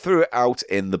up and threw it out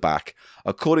in the back.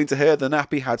 According to her, the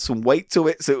nappy had some weight to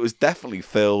it, so it was definitely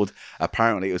filled.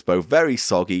 Apparently, it was both very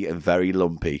soggy and very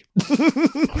lumpy.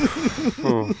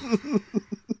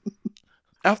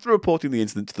 After reporting the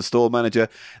incident to the store manager,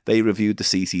 they reviewed the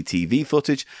CCTV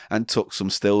footage and took some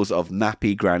stills of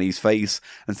nappy Granny's face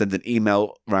and sent an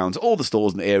email round all the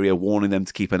stores in the area warning them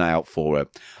to keep an eye out for her.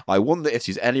 I wonder if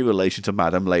she's any relation to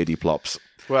Madame Lady Plops.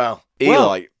 Well,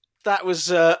 Eli. That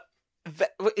was...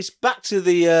 it's back to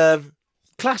the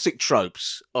classic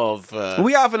tropes of...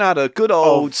 we haven't had a good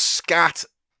old scat.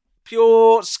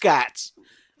 Pure scat.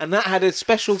 And that had a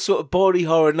special sort of body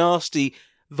horror nasty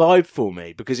vibe for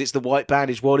me because it's the white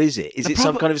bandage. What is it? Is it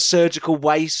some kind of surgical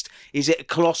waste? Is it a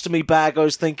colostomy bag? I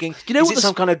was thinking. Is it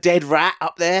some kind of dead rat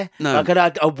up there? No.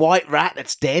 Like a white rat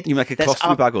that's dead? You make a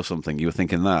colostomy bag or something? You were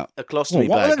thinking that? A colostomy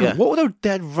bag, What would a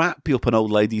dead rat be up an old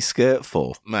lady's skirt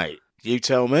for? Mate, you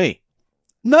tell me.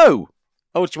 No.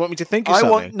 Oh, do you want me to think of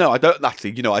something? No, I don't. Actually,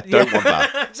 I don't want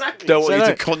that. Exactly. Don't want you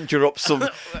to conjure up some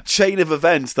chain of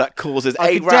events that causes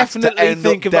I a could rat to definitely end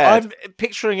think up of it. dead. I'm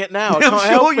picturing it now. I I'm can't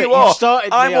sure help you it. are. You've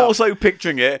started me I'm up. also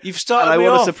picturing it. You've started and me I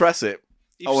want off. to suppress it.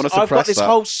 I want to I've suppress got this that.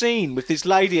 whole scene with this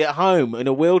lady at home in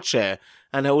a wheelchair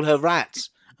and all her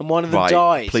rats, and one of them Right,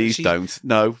 dies. please don't.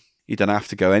 No, you don't have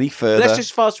to go any further. Let's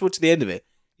just fast forward to the end of it.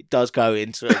 It does go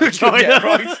into it. Yeah,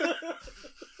 right.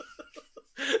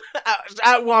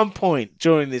 At one point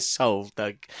during this whole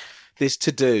this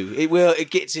to do, it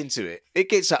gets into it. It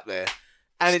gets up there,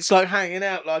 and it's like hanging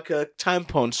out like a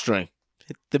tampon string.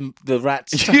 The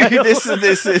rat's tail.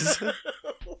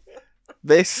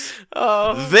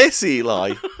 This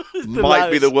Eli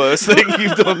might be the worst thing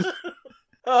you've done.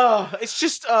 It's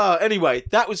just anyway.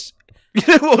 That was. You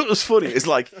know what was funny? It's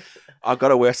like, I've got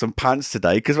to wear some pants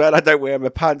today because when I don't wear my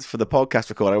pants for the podcast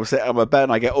recording, I will sit on my bed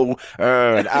and I get all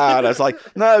and I was like,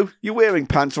 no, you're wearing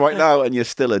pants right now and you're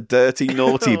still a dirty,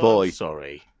 naughty boy.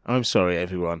 I'm sorry,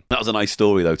 everyone. That was a nice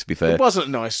story, though, to be fair. It wasn't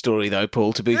a nice story, though,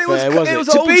 Paul, to be fair, was it? it was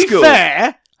to old be school.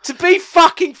 fair, to be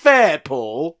fucking fair,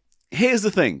 Paul. Here's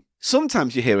the thing.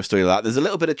 Sometimes you hear a story like that, there's a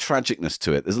little bit of tragicness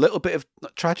to it. There's a little bit of...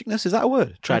 Tragicness? Is that a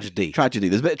word? Tragedy. Tragedy.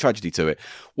 There's a bit of tragedy to it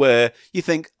where you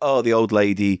think, oh, the old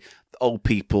lady, the old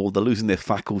people, they're losing their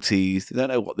faculties. They don't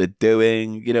know what they're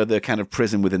doing. They're kind of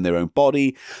prison within their own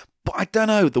body. But I don't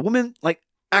know. The woman,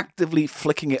 actively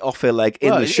flicking it off her leg in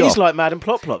the shop. It's like Madame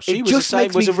Plop Plop. She It was just the same.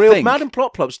 makes Was me a real think. Madame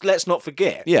Plop Plop. Let's not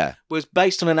forget. Yeah. Was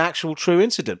based on an actual true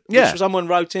incident. Yeah. Which someone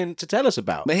wrote in to tell us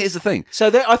about. But here's the thing.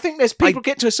 So I think there's people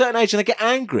get to a certain age and they get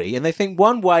angry and they think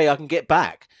one way I can get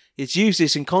back is use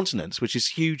this incontinence, which is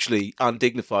hugely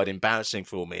undignified, embarrassing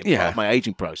for me, and part of my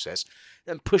aging process,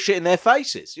 and push it in their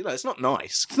faces. It's not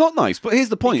nice. It's not nice, but here's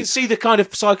the You can point. see the kind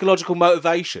of psychological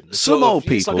motivation. Some old It's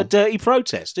people- like a dirty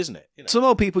protest, isn't it? Some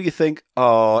old people, you think,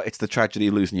 oh, it's the tragedy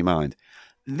of losing your mind.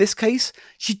 In this case,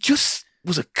 she just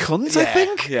was a cunt, I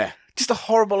think. Yeah. Just a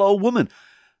horrible old woman.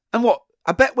 And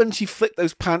I bet when she flicked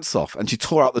those pants off and she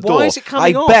tore out the door, Why is it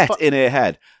coming off? bet in her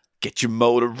head, get your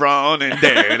motor running,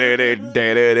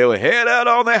 head out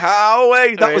on the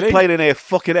highway. That was Really? playing in her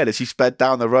fucking head as she sped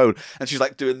down the road and she's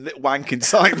like doing wanking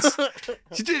signs.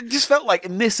 It just felt like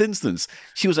in this instance,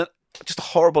 she was just a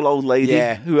horrible old lady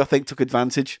who I think took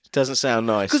advantage. Doesn't sound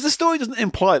nice. Because the story doesn't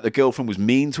imply that the girlfriend was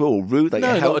mean to her or rude. That No,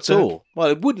 you not helped at her. all. Well,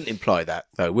 it wouldn't imply that,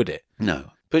 though, would it?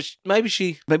 No. But maybe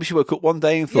she... Maybe she woke up one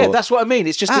day and thought... Yeah, that's what I mean.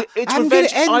 It's just... it's I'm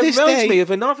revenge. gonna end It this reminds day. me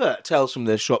of another Tales from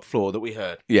the Shop Floor that we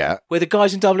heard, Yeah. where the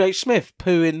guys in W.H. Smith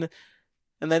poo in...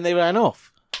 and then they ran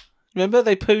off. Remember?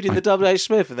 They pooed in the W.H.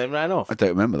 Smith and then ran off. I don't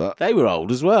remember that. They were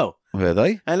old as well. Were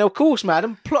they? And of course,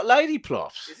 madam, Lady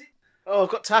Plops. Oh, I've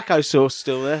got taco sauce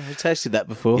still there. I've tasted that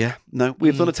before. Yeah. No,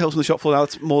 we've done a Tales from the Shop Floor now.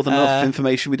 It's more than enough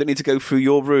information. We don't need to go through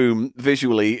your room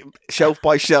visually, shelf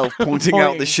by shelf, pointing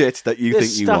out the shit that you There's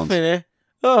think you stuff want. in here.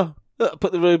 Oh, look,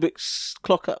 put the Rubik's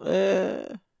clock up there.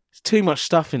 There's too much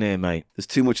stuff in here, mate. There's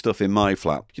too much stuff in my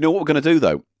flat. You know what we're going to do,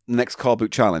 though? Next car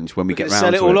boot challenge, when we get round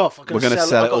Sell to it all off. We're going to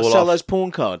sell it all sell off. those porn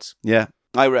cards. Yeah,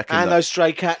 I reckon And that. those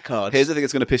stray cat cards. Here's the thing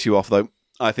that's going to piss you off, though.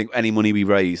 I think any money we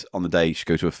raise on the day should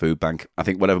go to a food bank. I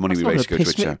think whatever money we raise should go to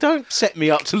a charity. Don't set me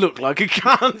up to look like a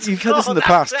cunt. You've had this in the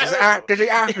past. Does it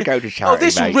have to go to Oh, charity,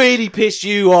 this mate? really pissed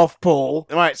you off, Paul.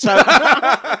 Right, so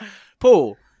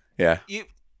Paul, Yeah.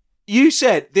 you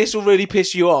said this will really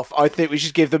piss you off. I think we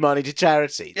should give the money to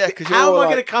charity. Yeah, 'cause how you're am I like-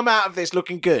 going to come out of this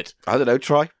looking good? I don't know,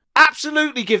 try.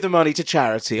 Absolutely give the money to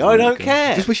charity. I don't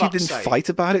care. Just wish you Fuck's didn't sake. fight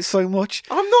about it so much.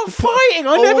 I'm not fighting. I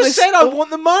all never this- said I all- want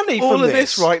the money All from of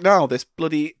this right now, this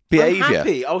bloody I'm behaviour.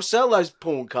 happy. I'll sell those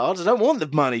porn cards. I don't want the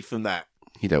money from that.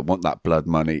 You don't want that blood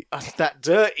money. That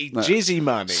dirty, No. jizzy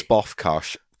money. Spoff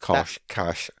cash. Spaff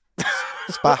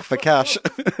for cash.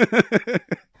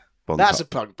 That's a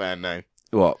punk band name.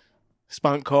 What?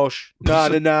 Spunk Kosh. Na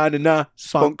na na na na.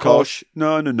 Spunk Kosh.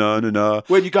 No.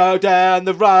 When you go down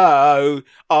the road,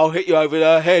 I'll hit you over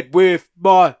the head with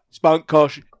my Spunk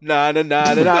Kosh. Na na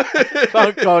na na na.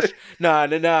 Spunk Kosh. Na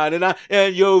na na na na.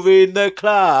 And you're in the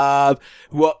club.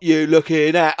 What you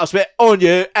looking at? I'll spit on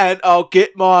you and I'll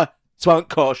get my Spunk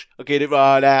Kosh. I'll get it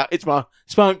right out. It's my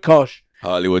Spunk Kosh.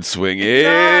 Hollywood swinging.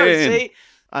 No, see?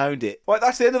 I owned it. Right,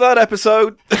 that's the end of that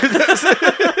episode.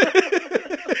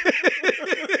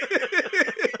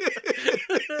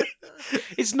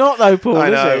 It's not though, Paul. I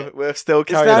is know. it? We're still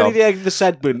It's carrying only on. the egg of the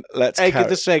segment. Egg carry- of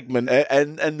the segment.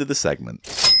 End of the segment.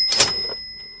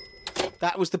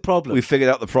 That was the problem. We figured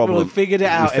out the problem. We figured it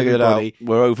out, We figured everybody. it out.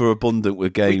 We're overabundant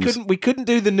with games. We couldn't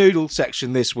do the noodle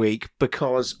section this week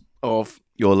because of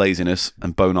Your laziness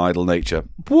and bone idle nature.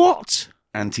 what?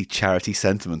 Anti-charity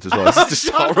sentiment as well. It's just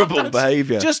horrible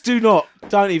behaviour. Just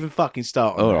don't even fucking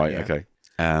start. On All that, right, yeah.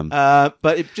 okay.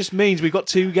 But it just means we've got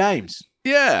 2 games.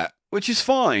 Yeah, which is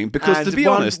fine because And to be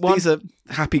one- honest, one- these are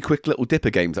happy, quick little dipper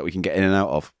games that we can get in and out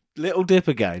of. Little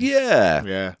Dipper games. Yeah,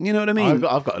 Yeah. you know what I mean.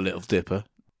 I've got a little Dipper.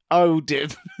 Oh,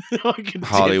 dip. I can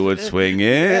Hollywood dip. swinging.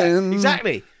 Yeah,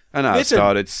 exactly. And I Listen.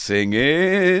 started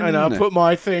singing. And I'll put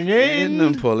my thing in.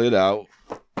 and pull it out.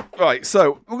 Right,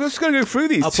 so we're just going to go through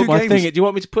these I'll 2 put my games. thing in. Do you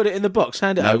want me to put it in the box?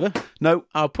 Hand it No. over. No,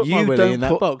 I'll put my you willy don't in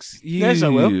that put- box. You, Yes, I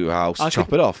will. I'll I chop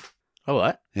could- it off. All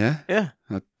right. Yeah, Yeah.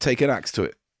 I'll take an axe to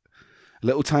it, a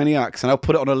little tiny axe, and I'll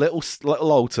put it on a little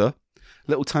altar,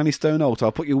 little tiny stone altar.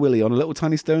 I'll put your willy on a little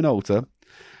tiny stone altar,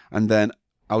 and then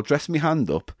I'll dress my hand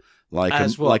up like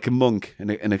As what? like a monk in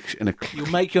a You'll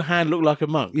make your hand look like a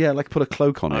monk. yeah, like put a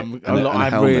cloak on it. I'm and a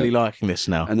helmet. really liking this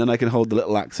now. And then I can hold the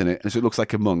little axe in it, and so it looks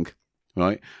like a monk,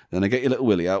 right? Then I get your little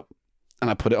willy out, and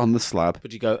I put it on the slab.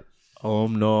 But you go,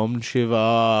 Om Nom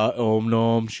Shiva, Om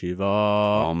Nom Shiva.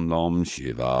 Om Nom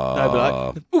Shiva. No,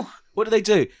 but like, ooh, what do they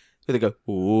do? They go,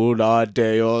 Ula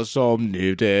Deos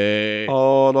Omnivde.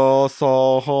 Ora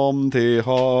Saham Deha.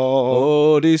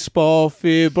 Odis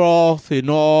Spofi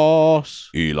Brothinos.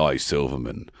 Eli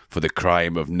Silverman, for the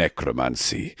crime of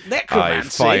necromancy.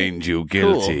 Necromancy? I find you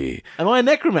guilty. Cool. Am I a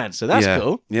necromancer? That's Yeah,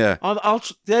 cool. yeah.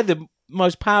 They're the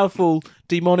most powerful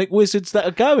demonic wizards that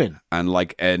are going. And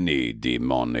like any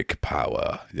demonic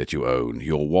power that you own,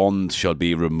 your wand shall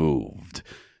be removed.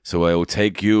 So I will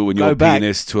take you and Go your back.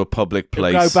 penis to a public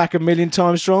place. Go back 1,000,000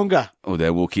 times stronger. Oh,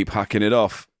 then we'll keep hacking it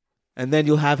off. And then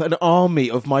you'll have an army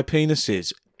of my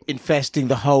penises infesting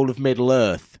the whole of Middle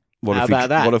Earth. What How if about we,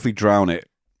 that? What if we drown it?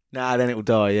 Nah, then it will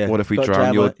die, yeah. What if we Got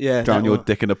drown your that your will-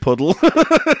 dick in a puddle?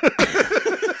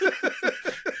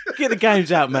 Get the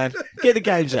games out, man. Get the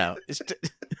games out.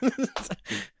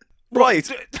 Right.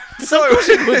 So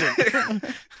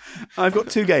I've got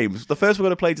 2 games. The first we're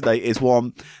going to play today is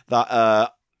one that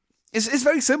is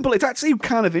very simple. It's actually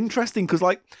kind of interesting because,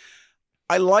 like,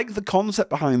 I like the concept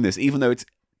behind this, even though it's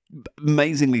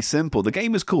amazingly simple. The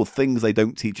game is called Things They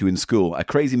Don't Teach You in School, a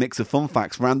crazy mix of fun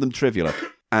facts, random trivia,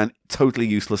 and totally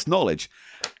useless knowledge.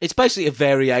 It's basically a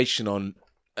variation on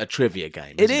a trivia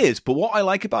game. It isn't is, but what I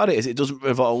like about it is it doesn't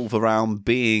revolve around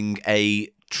being a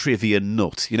trivia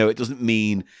nut. You know, it doesn't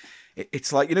mean...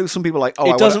 It's like, you know, some people are like,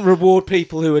 oh, It doesn't reward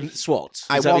people who are SWATs.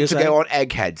 I Is that what want you're to saying? go on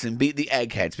Eggheads and beat the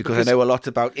Eggheads because I know a lot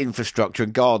about infrastructure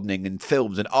and gardening and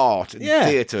films and art and Yeah.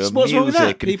 theatre and What's wrong with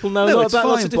music. that? and- People know a No, lot it's about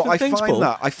lots fine, of different but things, I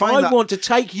Paul. find that... want to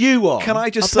take you on. Can I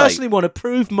just I say- personally want to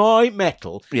prove my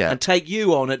mettle Yeah. and take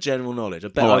you on at general knowledge. I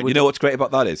bet All I right, would. you know what's great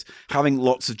about that is having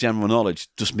lots of general knowledge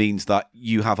just means that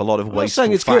you have a lot of not wasteful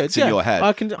saying it's facts good, in yeah. your head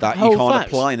I can that you hold can't facts.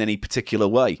 apply in any particular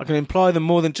way. I can imply them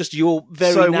more than just your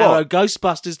very So narrow what?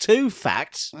 Ghostbusters 2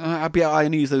 facts. I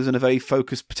only use those in a very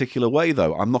focused, particular way,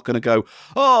 though. I'm not going to go,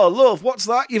 oh, love, what's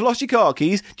that? You've lost your car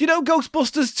keys. Do you know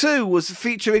Ghostbusters 2 was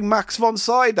featuring Max von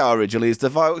Sydow originally as the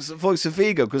voice of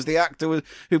Vigo because the actor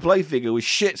who played Vigo was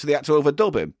shit, so they had to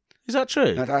overdub him. Is that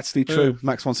true? That's actually true.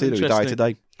 Max von Sydow, he died Interesting.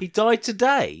 today. He died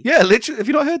today? Yeah, literally. Have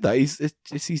you not heard that?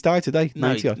 He's died today. No,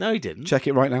 90 odd. no, he didn't. Check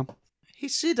it right now.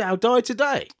 Sidow died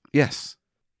today. Yes.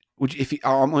 Would you,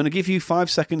 I'm going to give you 5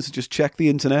 seconds to just check the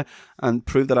internet and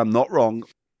prove that I'm not wrong.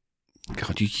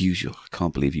 God, I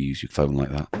can't believe you use your phone like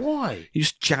that. Why? You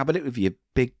just jab at it with your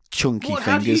big chunky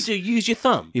How do you fingers. do? Use your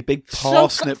thumb? Your big So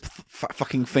parsnip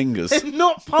fucking fingers. They're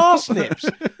not parsnips.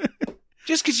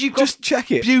 Just because you've got Just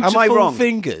check it. beautiful Am I wrong?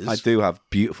 fingers. I do have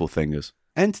beautiful fingers.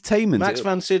 Entertainment. Max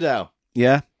van Sydow,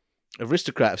 Yeah.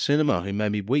 aristocrat of cinema who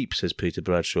made me weep, says Peter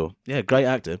Bradshaw. Yeah, great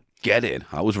actor. Get in.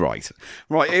 I was right.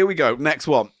 Right, here we go. Next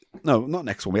one. No, not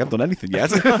next one. We haven't done anything yet.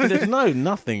 There's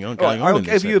nothing going Right, on. I'll in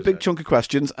this give you a big episode. chunk of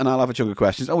questions, and I'll have a chunk of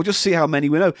questions, and we'll just see how many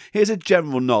we know. Here's a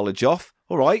general knowledge off.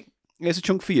 All right. Here's a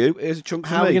chunk for you. Here's a chunk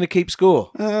for How are we me. going to keep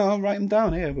score? I'll write them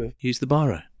down here. Use the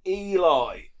biro.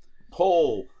 Eli.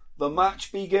 Paul, the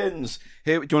match begins.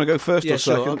 Here, do you want to go first Yeah, or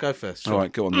sure. second? I'll go first. All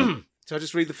right, go on then. So I'll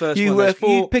just read the first You, one. There's four.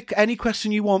 you pick any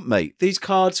question you want, mate. These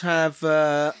cards have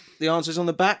the answers on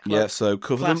the back. Yeah, so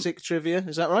cover them. Classic trivia.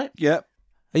 Is that right? Yeah.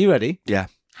 Are you ready? Yeah.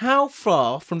 How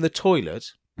far from the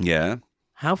toilet? Yeah.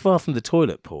 How far from the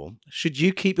toilet, Paul, should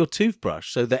you keep your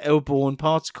toothbrush so that airborne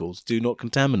particles do not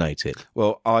contaminate it?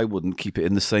 Well, I wouldn't keep it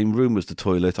in the same room as the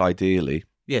toilet, ideally.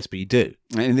 Yes, but you do.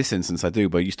 In this instance, I do,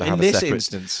 but I used to have In a this separate...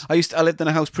 instance. I lived in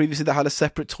a house previously that had a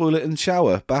separate toilet and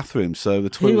shower bathroom, so the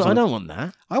toilet was I on don't want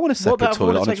that. I want a What separate about if I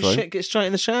toilet want on to its take a own. shit, get straight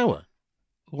in the shower?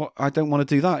 What? I don't want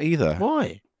to do that either.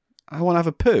 Why? I want to have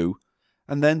a poo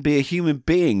and then be a human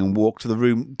being and walk to the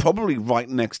room, probably right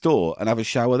next door, and have a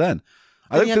shower then.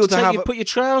 I don't You feel to have... you put your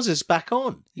trousers back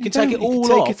on. You can don't. take it You can all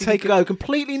take off. it- You take can it- go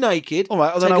completely naked. All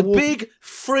right, well, then take I a walk... big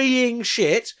freeing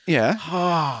shit. Yeah,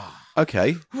 Ah,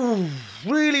 okay,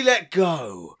 really let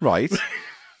go. right.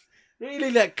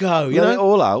 Really let go. You Let it know,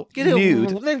 all out, get it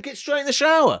nude. then get straight in the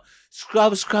shower.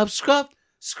 Scrub, scrub, scrub,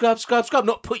 scrub, scrub, scrub.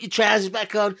 Not put your trousers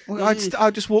back on. Well,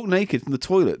 I'd just walk naked from the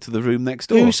toilet to the room next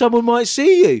door. Ooh, someone might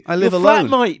see you. I live Your alone.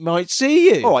 flatmate might see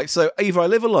you. All right, so either I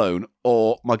live alone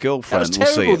or my That girlfriend was will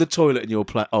see terrible. it. The toilet in your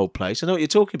old place. I know what you're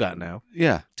talking about now.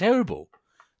 Yeah, Terrible.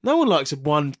 No one likes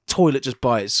one toilet just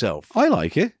by itself. I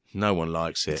like it. No one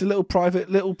likes It's it. a little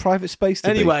private space to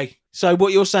be. Anyway, so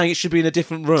what you're saying, it should be in a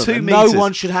different room. 2 And meters. no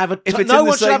one should have If it's no in the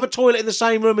one should same- have a toilet in the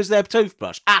same room as their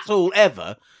toothbrush at all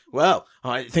ever. Well,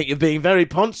 I think you're being very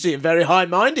poncy and very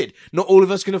high-minded. Not all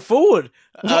of us can afford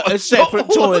a separate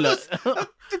Not all of toilet.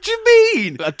 What do you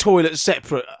mean? A toilet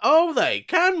separate. Oh, they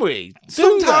can we?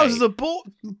 Some Do they? houses are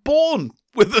born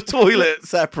with the toilet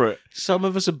separate. Some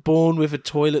of us are born with a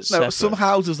toilet No, separate. some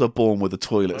houses are born with the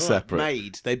toilet separate.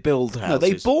 Made. They build houses. No,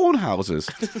 they born houses.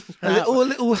 a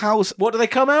little house. What do they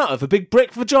come out of? A big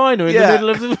brick vagina in Yeah. the middle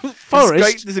of the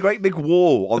forest? There's a great big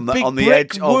wall on Big the brick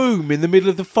edge of. womb in the middle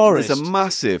of the forest. There's a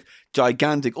massive,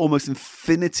 gigantic, almost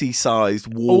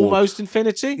infinity-sized wall. Almost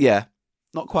infinity. Yeah,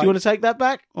 not quite. Do you want to take that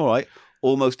back? All right,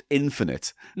 almost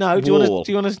infinite. No. Do wall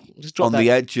you want to just drop on that? the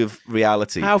edge of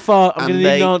reality. How far? I'm And going to need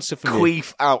they an answer from you.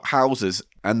 queef out houses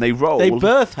and they roll. They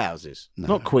birth houses,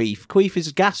 not queef. Queef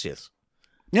is gaseous.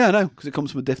 Yeah, no, because it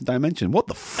comes from a different dimension. What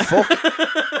the fuck?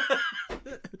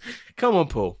 Come on,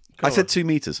 Paul. I said 2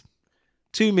 meters.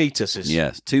 2 meters is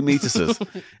Yes, 2 meters.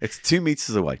 It's 2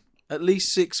 meters away. at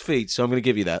least 6 feet. So I'm going to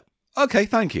give you that. Okay,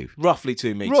 thank you. Roughly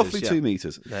 2 meters. Roughly yeah. 2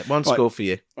 meters. Yeah, one Right. score for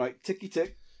you. Right, ticky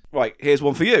tick. Right, here's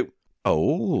one for you.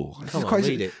 Oh, this Come is on, quite.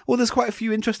 read it. Well, there's quite a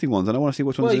few interesting ones, and I want to see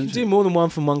which ones. Well, are you can do interesting. more than one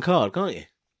from one card, can't you?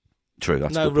 True,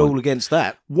 that's No a good rule point. against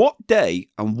that. What day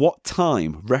and what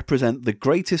time represent the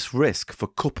greatest risk for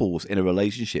couples in a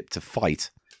relationship to fight?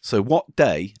 So, what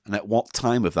day and at what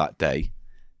time of that day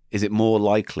is it more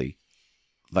likely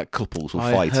that couples will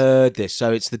I fight, heard this.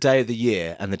 So it's the day of the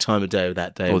year and the time of day of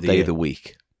that day or of the day year. of the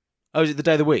week? Oh, is it the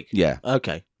day of the week? Yeah,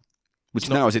 Okay. which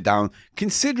narrows it down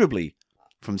considerably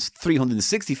from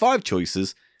 365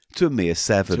 choices to a mere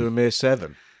 7. To a mere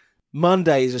 7.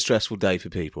 Monday is a stressful day for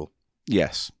people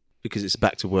Yes, because it's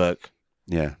back to work.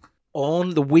 yeah.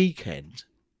 On the weekend,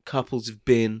 couples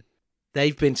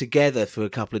they've been together for a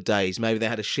couple of days. Maybe they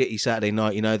had a shitty Saturday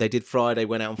night, you know, they did Friday,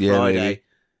 went out on Yeah, Friday. maybe.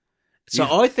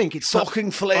 So I think it's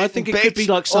Fucking flirting, I think it bitch, could be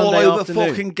like all Sunday over afternoon.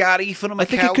 fucking Gary from I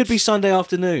think it could be Sunday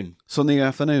afternoon. Sunday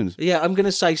afternoons. Yeah, I'm going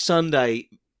to say Sunday,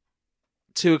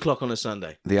 2 o'clock on a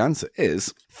Sunday. The answer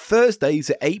is Thursdays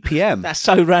at 8 p.m. That's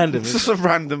so random. It's isn't just a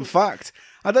random fact.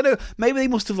 I don't know. Maybe they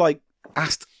must have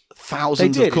asked They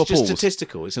thousands did. of couples. It's just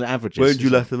statistical. It's an average. When do you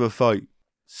let them a fight?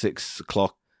 6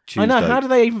 o'clock Tuesday. I know. How do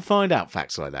they even find out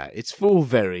facts like that? It's all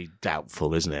very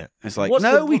doubtful, isn't it? It's like, What's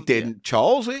no, the- we didn't,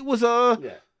 Charles. It was Yeah.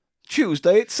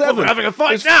 Tuesday at 7. We're having a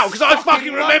fight It's now because I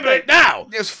fucking remember Monday. it now.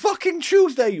 It's fucking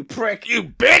Tuesday, you prick. You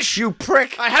bitch! You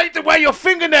prick. I hate the way your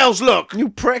fingernails look. You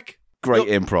prick. Great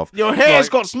improv. Your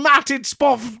hair's Right. got matted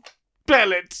spoff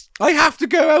pellets. I have to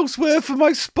go elsewhere for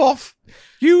my spoff.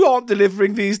 You aren't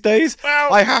delivering these days.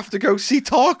 Well- I have to go see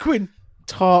Tarquin.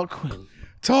 Tarquin.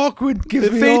 Tarquin gives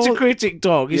The me theatre all... critic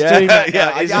dog is Yeah, doing that. yeah.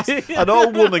 now, I isn't guess he? an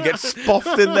old woman gets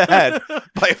spoffed in the head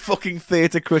by a fucking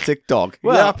theatre critic dog. You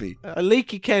Well, happy?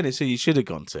 Leaky Ken is who you should have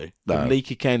gone to. No. The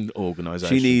Leaky Ken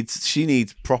organisation. She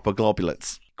needs proper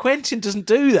globulates. Quentin doesn't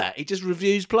do that. He just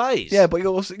reviews plays. Yeah, but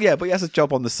he has a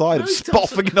job on the side No, of he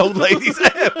spoffing an old lady's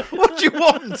hair. What do you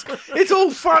want? It's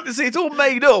all fantasy. It's all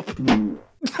made up.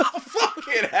 Oh,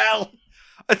 fucking hell!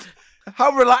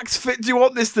 How relaxed fit do you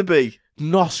want this to be?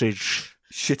 Nosage.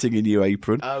 Shitting in your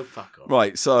apron. Oh, fuck off.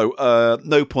 Right, so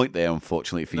no point there,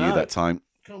 unfortunately, for you No. that time.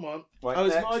 Come on. Right, oh,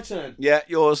 it's next. my turn. Yeah,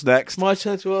 yours next. It's my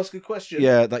turn to ask a question.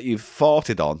 Yeah, that you've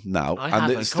farted on now, I and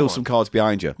haven't, there's come still on. some cards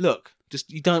behind you. Look,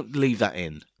 Just you don't leave that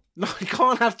in. No, you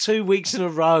can't have 2 weeks in a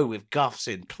row with guffs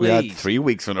in. Please, We had 3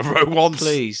 weeks in a row once.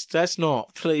 please. That's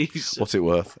not. Please. What's it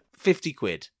worth? 50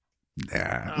 quid.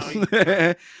 Nah. Oh,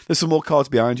 There's some more cards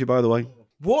behind you, by the way.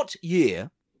 What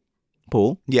year,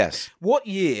 Paul? Yes. What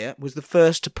year was the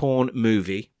first porn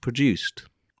movie produced?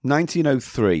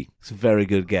 1903. It's a very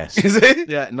good guess. Is it?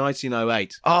 Yeah,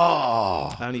 1908.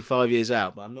 Oh. Only 5 years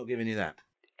out, but I'm not giving you that.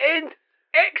 And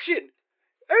action!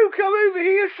 Oh, come over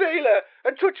here, sailor,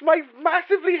 and touch my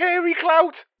massively hairy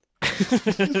clout.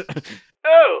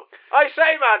 Oh, I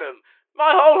say, madam,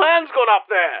 my whole hand's gone up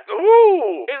there.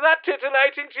 Ooh! Is that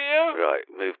titillating to you? Right,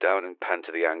 move down and pan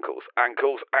to the ankles.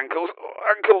 Ankles, ankles,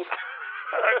 ankles,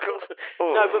 ankles.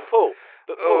 Oh. No, but Paul.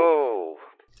 Oh.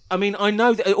 I mean, I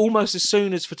know that almost as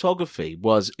soon as photography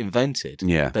was invented,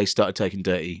 Yeah. they started taking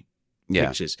dirty Yeah.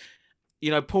 pictures. You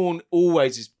know, porn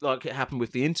always is like it happened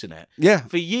with the internet. Yeah.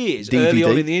 For years, DVD. early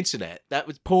on in the internet,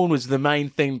 porn was the main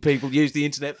thing people used the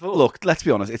internet for. Look, let's be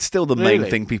honest. It's still the main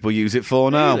Really? thing people use it for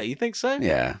now. Really? You think so?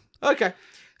 Yeah. Okay.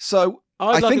 So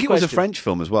I'd I like think a it was a question. French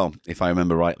film as well, if I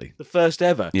remember rightly. The first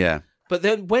ever. Yeah. But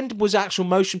then when was actual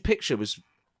motion picture?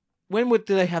 When did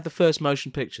they have the first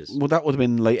motion pictures? Well, that would have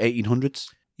been late 1800s.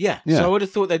 Yeah. Yeah. So I would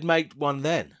have thought they'd made one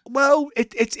then. Well,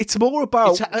 it's more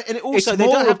about. And also, it's they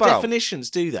more don't have about- definitions,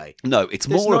 do they? No, it's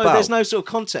more about. There's no sort of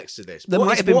context to this. There What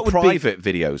might is- have been what would be-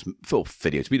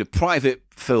 private private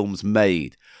films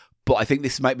made, but I think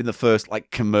this might be the first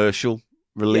like commercial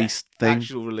release thing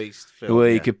Actual released film. where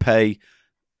you yeah. could pay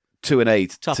 2 and 8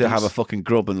 to Tuppence. have a fucking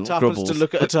grub and Tuppence grubbles. to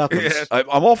look at a tuppence. Yeah,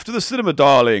 I'm off to the cinema,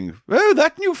 darling. Oh,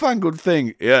 that newfangled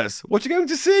thing. Yes. What you going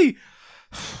to see?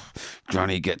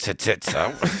 Granny gets her tits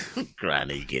out.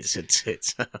 Granny gets a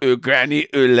tit. Granny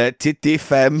la titty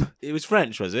femme. It was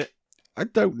French, was it? I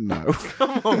don't know.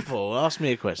 Come on, Paul. Ask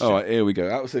me a question. All right, here we go.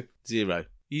 That was a 0.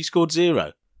 You scored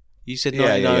 0. You said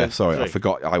yeah. 99. Sorry, I 3.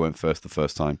 forgot. I went first the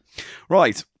first time.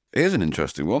 Right. Here's an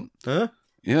interesting one. Huh?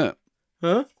 Yeah.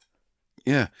 Huh?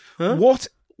 Yeah. Huh? What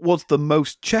was the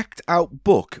most checked out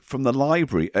book from the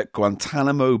library at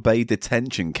Guantanamo Bay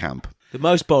detention camp? The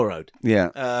most borrowed.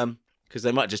 Yeah. Because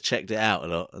they might just checked it out a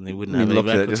lot and they wouldn't I have mean, any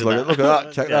look at it, records just of look at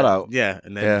that, check that out. Yeah,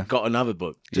 and then Yeah. got another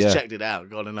book. Just Yeah. checked it out,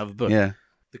 got another book. Yeah.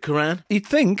 The Quran? You'd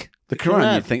think the The Quran.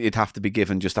 Quran. You'd think it'd have to be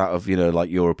given just out of like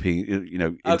European,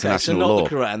 international Okay, so not law. the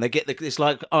Quran. They get it's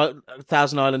like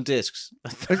Thousand Island Discs.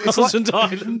 It's Thousand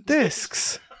like Island.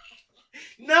 discs.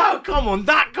 No, come on,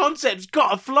 that concept's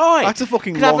got to fly. That's a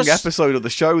fucking Could have long a s- episode of the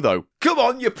show, though. Come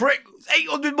on, you prick!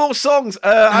 800 more songs.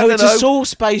 I No, don't it's know. a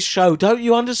sauce based show. Don't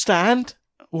you understand?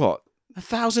 What? A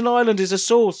Thousand Island is a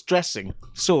sauce dressing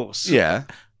sauce. Yeah.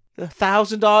 A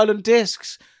Thousand Island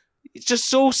Discs. It's just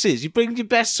sauces. You bring your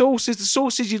best sauces, the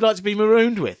sauces you'd like to be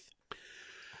marooned with.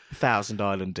 Thousand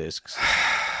Island Discs.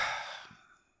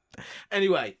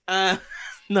 Anyway,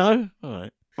 no? All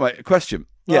right. Right. A question.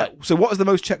 Yeah. Right. So, what was the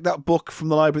most checked out book from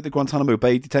the library at the Guantanamo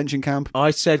Bay detention camp?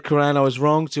 I said Quran, I was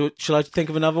wrong. Shall I think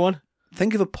of another one?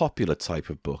 Think of a popular type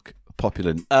of book.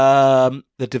 Popular. The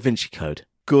Da Vinci Code.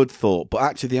 Good thought, but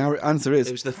actually, the answer is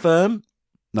It was the firm.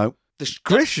 no. The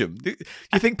Grisham.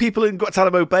 You think people in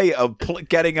Guantanamo Bay are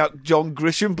getting out John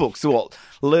Grisham books to what?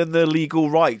 Learn their legal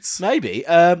rights? Maybe.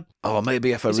 Oh,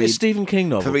 maybe if I Is it a read, Stephen King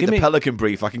if I novel? read Give the me- Pelican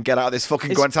Brief, I can get out of this fucking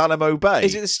Is- Guantanamo Bay.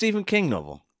 Is it the Stephen King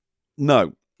novel?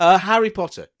 No, Harry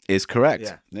Potter. is correct.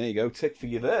 Yeah. There you go. Tick for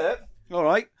you there. All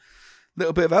right.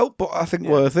 Little bit of help, but I think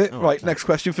Yeah. worth it. All Right, right, next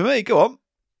question for me. Go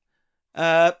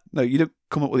on. No, you don't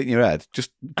come up with it in your head. Just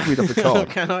read off the card.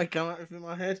 Can I come up with it in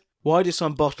my head? Why do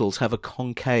some bottles have a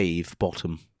concave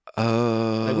bottom? They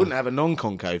wouldn't have a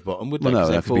non-concave bottom, would they? Well, no, 'Cause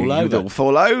they'd that could be, fall over. they'll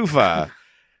fall over.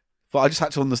 But I just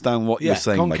had to understand what you're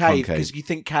saying by concave, concave. because you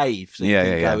think cave, so Yeah, you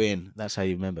can yeah, go yeah. in. That's how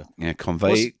you remember. Yeah,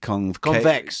 Convex.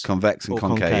 convex and Or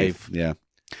concave. Yeah,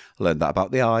 learned that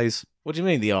about the eyes, What do you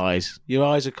mean, the eyes? Your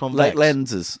eyes are like convex.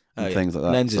 lenses and Oh, yeah. things like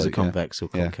that. Lenses So, are convex or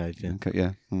Yeah. concave, yeah. Okay,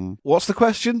 yeah. What's the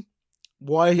question?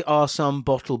 Why are some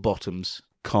bottle bottoms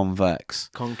Convex,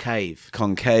 concave?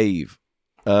 concave.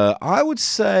 I would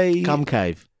say.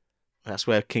 Cumcave. That's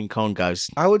where King Kong goes.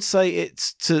 I would say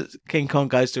it's to King Kong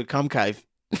goes to a cum cave.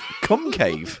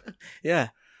 concave. Yeah.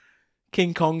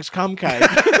 King Kong's cum cave.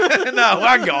 No,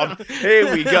 hang on.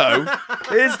 Here we go.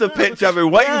 Here's the pitch I've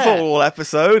been waiting Yeah. for all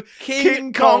episode.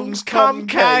 King Kong's cum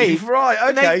cave. Right,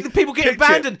 And okay. then the people get Picture.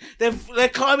 abandoned. They're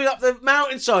climbing up the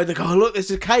mountainside. They go, oh, look,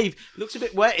 there's a cave. Looks a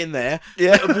bit wet in there.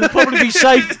 Yeah. We'll probably be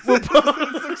safe.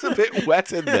 Looks a bit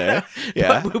wet in there.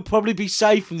 Yeah. But we'll probably be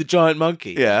safe from the giant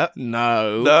monkey. Yeah.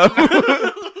 No. No.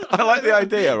 I like the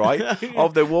idea, right?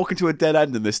 Of they're walking to a dead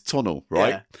end in this tunnel, right?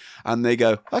 Yeah. And they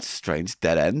go, that's a strange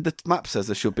dead end. The map says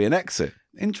there should be an exit.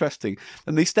 interesting.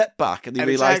 And they step back and they And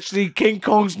it's realise actually King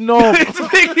Kong's knob.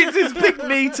 it's his big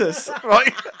meters,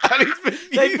 right? And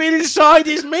They've been inside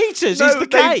his meters. It's the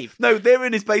cave. No, they're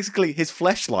in basically his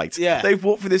fleshlight. Yeah. They've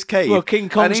walked through this cave. Well, King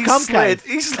Kong's and cum cave.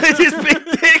 He slid his big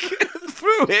dick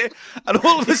through it, and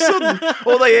all of a sudden,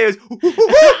 all they hear is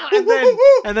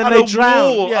and then they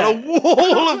drown. Wall, Yeah. and a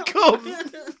wall of cum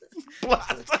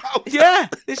blast out. Yeah,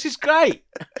 this is great.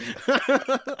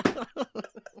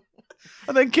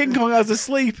 And then King Kong has a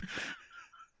sleep.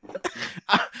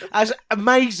 As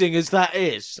amazing as that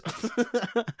is,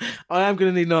 I am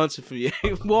going to need an answer from you.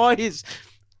 Why does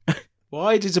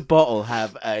a bottle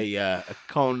have a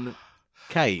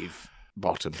concave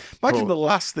bottom? Imagine the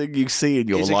last thing you see in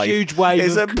your It's life a huge wave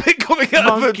is of a bit coming out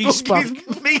of a monkey monkey's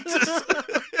spunk. meters.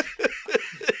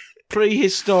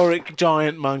 Prehistoric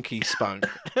giant monkey spunk.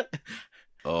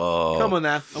 Oh, Come on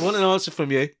now, I want an answer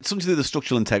from you. Something to do with the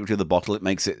structural integrity of the bottle. It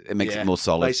makes it more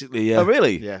solid. Basically, yeah. Oh,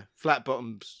 really? Yeah. Flat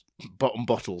bottom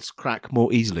bottles crack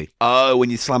more easily. Oh,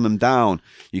 when you slam them down,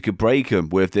 you could break them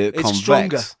with the It's convex.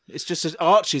 stronger. It's just as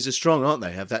arches are strong, aren't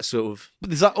they? Have that sort of.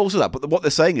 But there's that also that. But what they're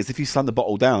saying is, if you slam the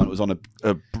bottle down, it was on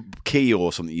a key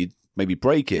or something, you'd maybe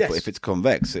break it. Yes. But if it's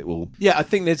convex, it will. Yeah, I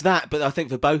think there's that, but I think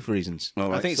for both reasons. All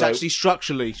right, I think it's so- actually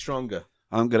structurally stronger.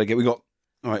 I'm gonna get. We got.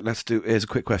 All right, let's do. Here's a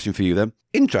quick question for you then.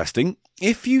 Interesting.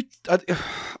 If you,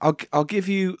 I'll give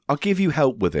you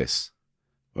help with this.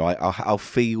 Right, I'll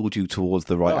field you towards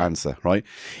the right answer. Right,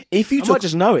 if you I might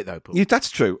just know it though, Paul.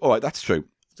 that's true. All right, that's true.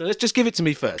 So let's just give it to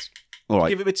me first. All right.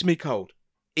 Give it to me cold.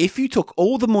 If you took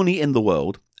all the money in the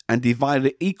world and divided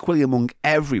it equally among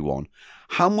everyone,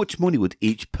 how much money would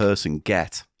each person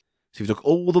get? So if you took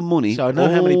all the money, So I know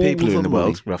how many all people are in the money-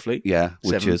 world, roughly. Yeah,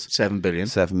 which is 7 billion.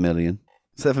 7 million.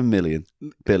 7 million.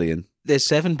 Billion. There's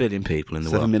 7 billion people in the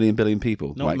 7 world. million billion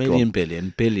people. Not Right, go million, on.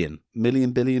 billion, billion.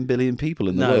 Million billion billion people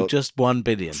in the No, world. just 1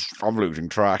 billion. I'm losing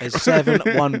track. There's 7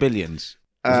 1 billions.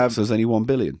 So there's only 1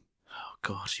 billion. Oh,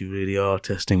 gosh, you really are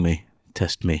testing me.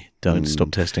 Test me. Don't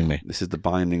stop testing me. This is the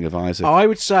binding of Isaac. I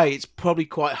would say it's probably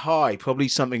quite high. Probably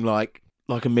something like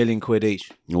 £1 million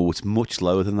each. Oh, it's much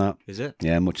lower than that. Is it?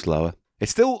 Yeah, much lower.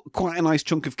 It's still quite a nice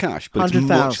chunk of cash, but it's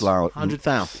 100,000. much lower.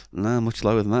 100,000. No, much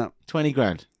lower than that. 20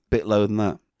 grand. Bit lower than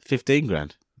that. 15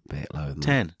 grand. Bit lower than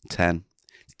 10. that. 10.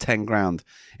 10 grand.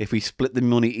 If we split the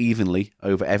money evenly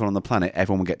over everyone on the planet,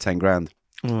 everyone would get 10 grand.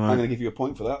 All I'm right. going to give you a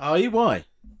point for that. Are you? Why?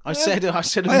 I said a I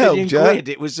million helped you. quid.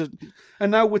 It was a.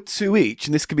 And now we're 2 each,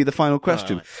 and this could be the final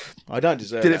question. All right. I don't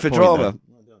deserve. Did that it for point, drama. though.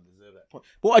 I don't deserve that point.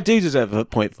 What I do deserve a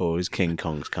point for is King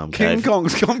Kong's cum King cave.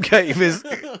 Kong's concave is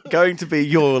going to be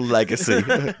your legacy.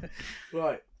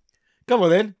 Right. Come on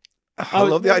then. I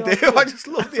love the idea. I just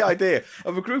love the idea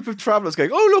of a group of travellers going,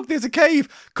 oh, look, there's a cave.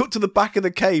 Cut to the back of the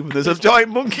cave, and there's a giant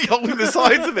monkey holding the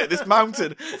sides of it, this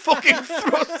mountain, fucking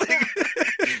thrusting.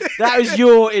 That was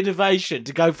your innovation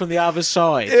to go from the other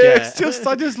side. Yeah,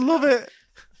 I just love it.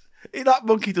 That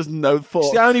monkey doesn't know It's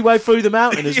the only way through the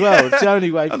mountain as well. It's the only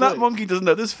way through. And that monkey doesn't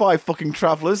know. There's 5 fucking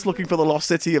travellers looking for the lost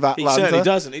city of He Atlanta. certainly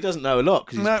doesn't. He doesn't know a lot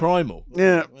because he's No. primal.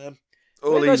 Yeah.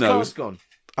 All Where he those knows. cars gone?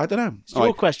 I don't know. It's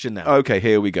your question now. Okay,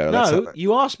 here we go. Let's No, have-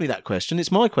 you asked me that question.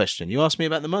 It's my question. You asked me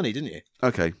about the money, didn't you?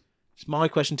 Okay. It's my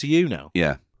question to you now.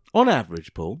 Yeah. On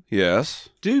average, Paul, Yes.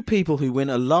 do people who win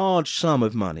a large sum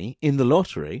of money in the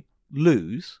lottery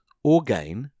lose or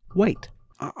gain weight?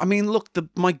 I mean, look,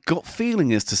 my gut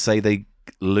feeling is to say they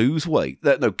lose weight.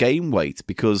 No, gain weight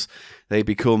because they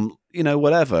become,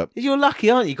 whatever. You're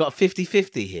lucky, aren't you? You got a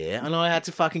 50-50 here, and I had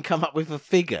to fucking come up with a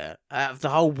figure out of the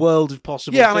whole world of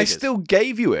possible Yeah, and I figures. still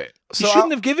gave you it. You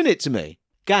shouldn't have given it to me.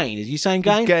 Gain? Are you saying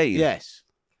gain? Gain. Yes.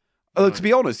 To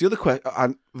be honest, the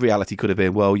other reality could have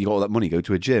been, well, you got all that money, go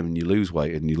to a gym and you lose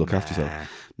weight and you look after yourself.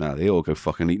 No, they all go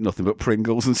fucking eat nothing but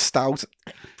Pringles and stout.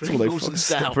 That's all they Pringles and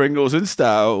stout. Pringles and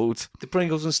stout. The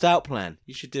Pringles and Stout plan.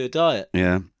 You should do a diet.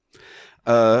 Yeah.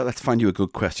 Let's find you a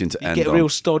good question to You end get on. real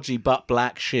stodgy butt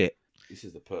black shit. This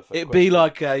is the perfect It'd be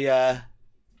like a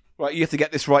Right, you have to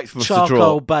get this right for us to draw.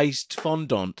 charcoal-based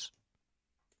fondant.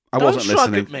 I Don't wasn't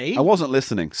shrug listening. at me. I wasn't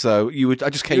listening. So I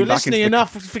just came You're back listening into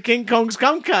enough for King Kong's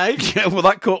cum cave. Yeah, well,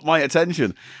 that caught my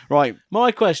attention. Right.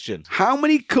 My question. How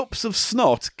many cups of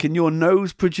snot can your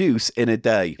nose produce in a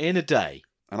day? In a day.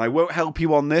 And I won't help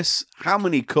you on this. How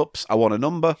many cups? I want a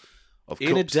number of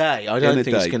In a cups. day. I In don't a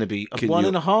think it's day. going to be Can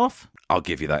 1.5. I'll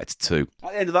give you that. It's 2.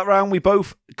 At the end of that round, we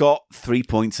both got 3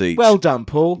 points each. Well done,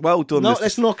 Paul. Well done, No, Mr.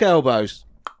 let's knock elbows.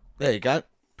 There you go.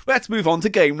 Let's move on to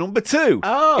game number 2.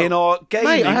 Oh. In our game.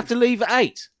 Mate, I have to leave at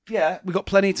 8. Yeah, we've got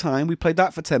plenty of time. We played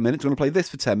that for 10 minutes. We're going to play this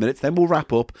for 10 minutes. Then we'll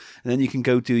wrap up. And then you can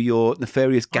go do your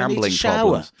nefarious I need to gambling shower.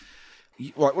 problems.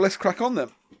 Right, well, let's crack on then.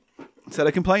 Instead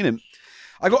of complaining.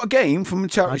 I got a game from a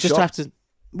charity I just shop. have to...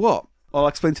 What? I'll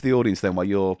explain to the audience then while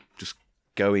you're just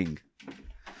going.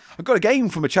 I've got a game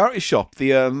from a charity shop,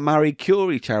 the Marie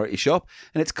Curie charity shop,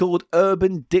 and it's called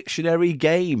Urban Dictionary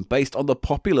Game, based on the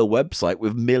popular website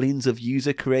with millions of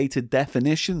user-created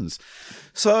definitions.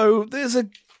 So there's a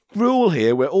rule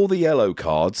here where all the yellow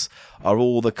cards are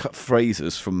all the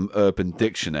phrases from Urban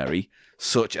Dictionary,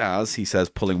 such as, he says,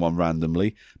 pulling one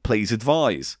randomly, please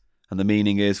advise. And the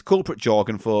meaning is corporate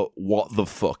jargon for what the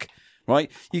fuck, right?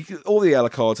 All the yellow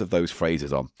cards have those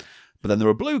phrases on. But then there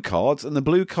are blue cards, and the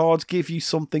blue cards give you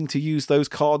something to use those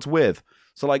cards with.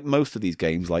 So like most of these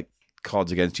games, like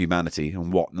Cards Against Humanity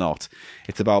and whatnot,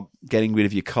 it's about getting rid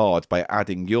of your cards by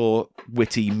adding your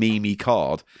witty, memey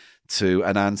card to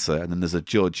an answer, and then there's a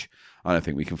judge. I don't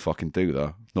think we can fucking do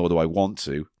that, nor do I want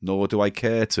to, nor do I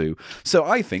care to. So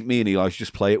I think me and Eli should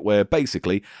just play it where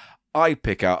basically I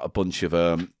pick out a bunch of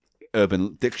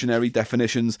Urban Dictionary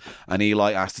definitions, and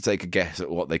Eli has to take a guess at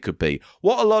what they could be.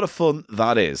 What a lot of fun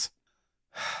that is.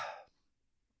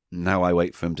 Now I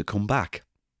wait for him to come back.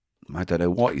 I don't know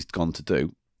what he's gone to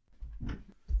do.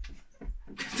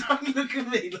 Don't look at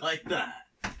me like that.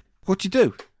 What'd you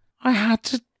do? I had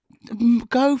to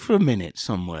go for a minute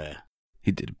somewhere.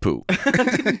 He did a poo. I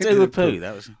didn't do a poo.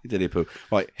 He did a poo.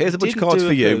 Right, here's a bunch of cards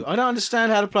for you. I don't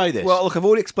understand how to play this. Well, look, I've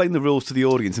already explained the rules to the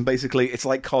audience, and basically it's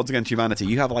like Cards Against Humanity.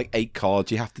 You have like 8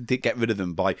 cards. You have to get rid of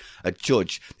them by a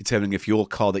judge determining if your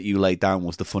card that you laid down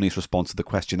was the funniest response to the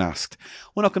question asked.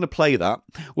 We're not going to play that.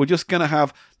 We're just going to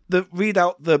have read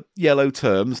out the yellow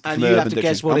terms. And you have to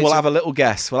guess what and we'll have a little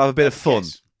guess. We'll have a bit of fun.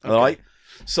 Okay. All right?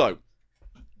 So,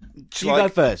 you go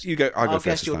first. You go. I'll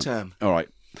guess your term. All right.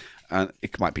 And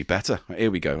it might be better. Here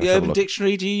we go. The Urban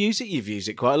Dictionary, do you use it? You've used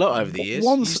it quite a lot over the years.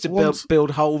 You used to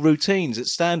build whole routines at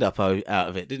stand-up out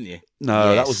of it, didn't you?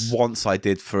 No, that was once I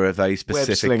did for a very specific...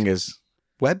 Web slingers.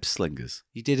 Web slingers?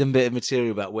 You did a bit of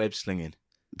material about web slinging.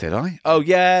 Did I? Oh,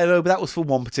 yeah, no, but that was for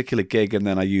one particular gig, and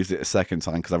then I used it a second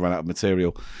time because I ran out of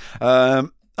material.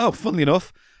 Funnily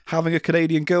enough, having a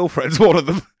Canadian girlfriend's one of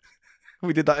them.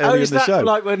 We did that earlier in the show.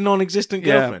 Like a non-existent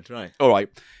girlfriend? Yeah. Right. All right,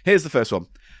 here's the first one.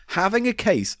 Having a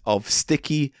case of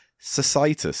sticky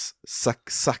sacitis.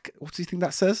 What do you think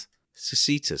that says?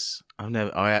 Sacitis.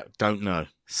 I don't know.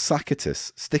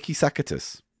 Sacitis. Sticky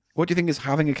sacitis. What do you think is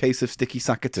having a case of sticky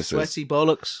sacitis? Sweaty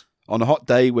bollocks. On a hot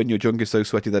day when your junk is so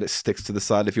sweaty that it sticks to the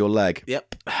side of your leg.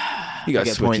 Yep. You got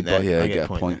a point there. Yeah, get a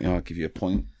point. Yeah, I'll give you a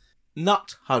point.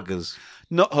 Nut huggers.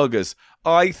 Nut huggers.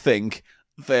 I think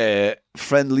they're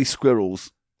friendly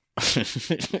squirrels. It's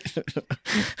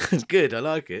good. I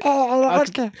like it. I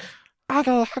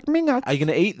gotta hug me nuts. Are you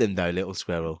going to eat them though, little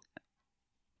squirrel?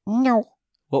 No.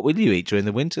 What will you eat during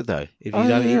the winter though, if you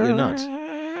don't eat your nuts?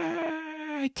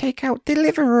 I take out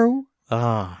Deliveroo.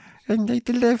 Ah. And they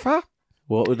deliver.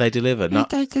 What would they deliver?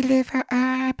 They deliver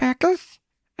burgers.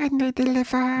 And they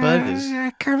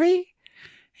deliver curry.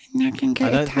 And I can get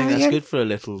I don't Italian. think that's good for a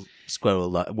little squirrel,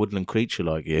 like a woodland creature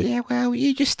like you. Yeah, well,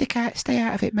 you just stay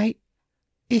out of it, mate.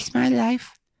 It's my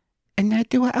life. And I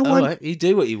do what I want. Right, you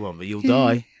do what you want, but you'll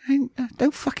die.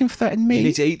 Don't fucking threaten me. You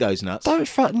need to eat those nuts. Don't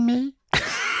threaten me.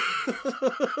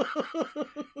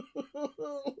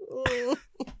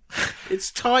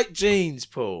 It's tight jeans,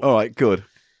 Paul. All right, good.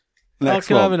 Next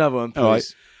can one. I have another one,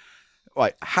 please? All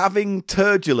right, having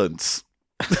turbulence.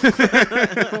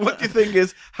 What do you think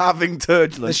is having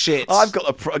turbulence? The shits. I've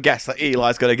got a guess that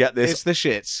Eli's going to get this. It's the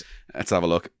shits. Let's have a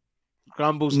look.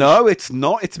 Grumbles. No, it's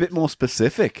not. It's a bit more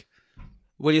specific.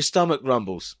 When your stomach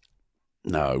grumbles.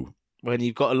 No. When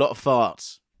you've got a lot of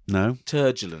farts. No.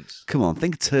 Turbulence. Come on,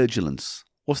 think turbulence.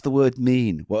 What's the word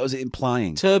mean? What is it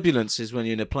implying? Turbulence is when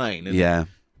you're in a plane, isn't it?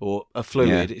 Or a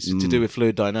fluid. Yeah. It's to do with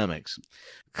fluid dynamics.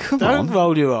 Come on. Don't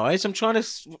roll your eyes. I'm trying to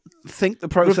think the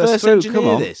process reverse through. engineer Come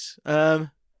on. this.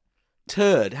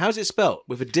 Turd. How's it spelt?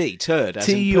 With a D. Turd. as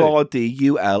in poo.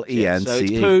 Turdulence. So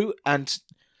it's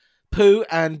poo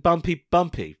and bumpy.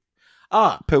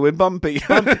 Poo and bumpy.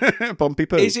 Bumpy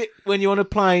poo. Is it when you're on a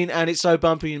plane and it's so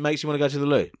bumpy it makes you want to go to the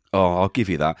loo? Oh, I'll give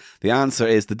you that. The answer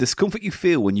is the discomfort you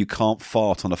feel when you can't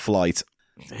fart on a flight.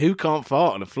 Who can't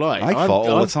fart on a flight? I fart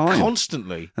all the time.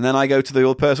 Constantly. And then I go to the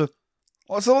other person,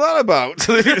 what's all that about?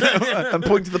 And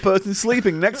point to the person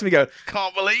sleeping next to me going,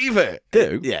 can't believe it.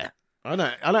 Yeah. I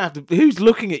don't have to. Who's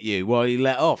looking at you while you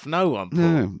let off? No one,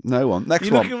 Paul. No one. Next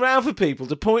You're one. looking around for people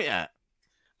to point at.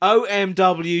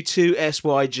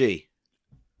 OMW2SYG.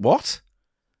 What?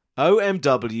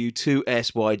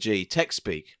 OMW2SYG. Text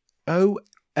speak.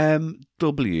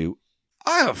 OMW.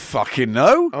 I don't fucking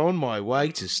know. On my way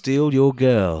to steal your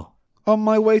girl. On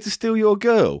my way to steal your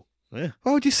girl. Yeah.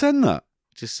 Why would you send that?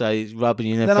 Just say rubbing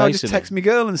you in the Then face. I just text me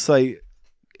girl and say,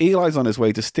 Eli's on his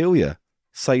way to steal you.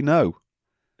 Say no.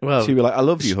 Well, She'd be like, I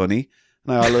love you, honey.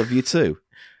 No, I love you too.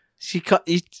 She cut.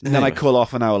 And then I call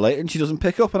off an hour later and she doesn't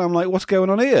pick up, and I'm like, what's going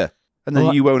on here? And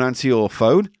then you won't answer your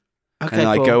phone. Okay, and then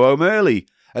I go home early.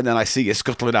 And then I see you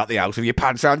scuttling out the house with your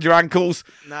pants around your ankles.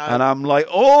 No. And I'm like,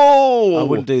 oh! I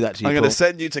wouldn't do that to you, I'm going to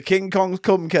send you to King Kong's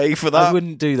cum cave for that. I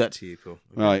wouldn't do that to you, Paul.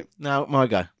 Right. Now, my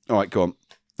go. All right, go on.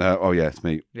 Oh, yeah, it's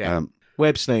me. Yeah.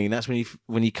 Web slinging, that's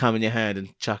when you come in your hand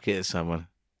and chuck it at someone.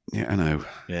 Yeah, I know.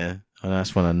 Yeah,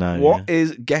 that's one I know. What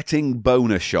is getting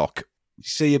boner shock? You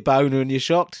see a boner and you're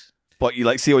shocked? But you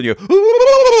like see when you're...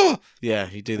 Yeah,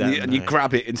 you do that. And you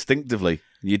grab it instinctively.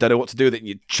 You don't know what to do with it, and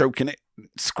you're choking it,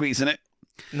 squeezing it.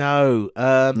 No.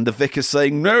 And the vicar's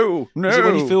saying, no. Is it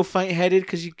when you feel faint-headed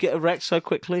because you get erect so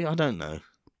quickly? I don't know.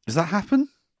 Does that happen?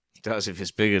 It does if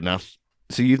it's big enough.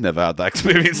 So you've never had that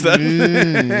experience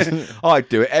then? I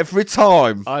do it every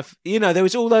time. There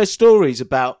was all those stories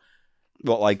about...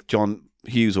 What, like John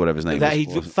Hughes or whatever his name that was?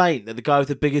 That he'd faint, that the guy with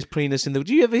the biggest penis in the...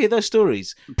 Do you ever hear those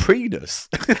stories? Penis?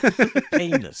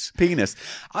 Penis.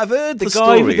 I've heard the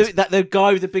stories. The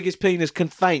guy with the biggest penis can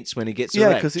faint when he gets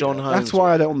erect. John Holmes. That's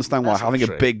why I don't understand why having a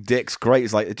big dick's great.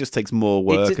 It's like, it just takes more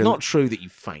work. It's not true that you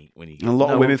faint when you... And a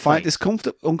lot of women find it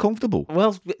uncomfortable.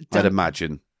 Well... I'd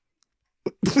imagine.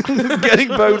 Getting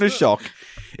boner shock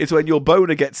is when your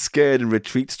boner gets scared and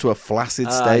retreats to a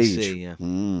flaccid stage. I see, yeah.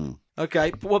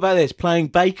 Okay, but what about this? Playing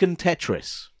Bacon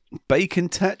Tetris. Bacon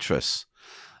Tetris?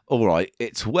 All right,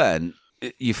 it's when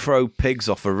you throw pigs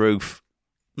off a roof.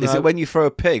 No. Is it when you throw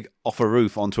a pig off a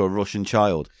roof onto a Russian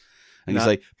child? And you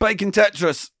say, Bacon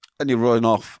Tetris, and you run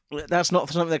off? That's not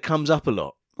something that comes up a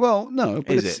lot. Well, no,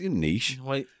 but it's niche.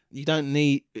 Well, you don't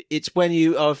need... It's when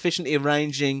you are efficiently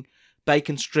arranging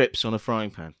bacon strips on a frying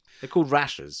pan. They're called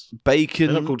rashers. Bacon...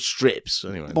 They're not called strips,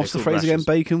 anyway. What's the phrase rashers again?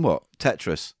 Bacon what?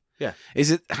 Tetris? Yeah. Is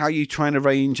it how you try and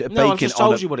arrange a bacon No, I just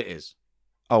told you what it is.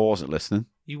 I wasn't listening.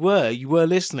 You were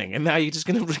listening, and now you're just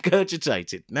going to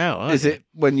regurgitate it now, aren't you? Is it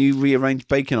when you rearrange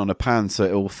bacon on a pan so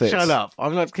it all fits? Shut up.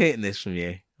 I'm not getting this from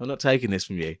you. I'm not taking this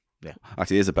from you. Yeah.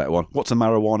 Actually, here's a better one. What's a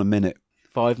marijuana minute?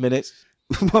 5 minutes.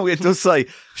 Well, it does say,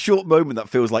 short moment that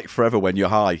feels like forever when you're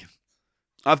high.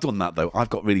 I've done that, though. I've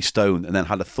got really stoned and then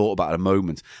had a thought about it a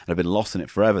moment, and I've been lost in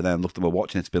it forever. Then looked at my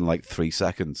watch, and it's been like 3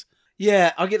 seconds.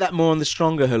 Yeah, I get that more on the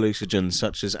stronger hallucinogens,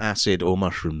 such as acid or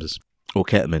mushrooms or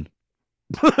ketamine.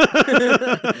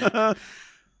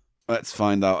 Let's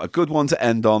find out. A good one to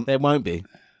end on. There won't be.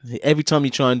 Every time you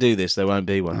try and do this, there won't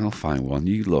be one. I'll find one.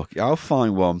 You look. I'll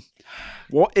find one.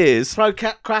 What is...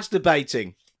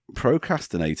 Procrastinating.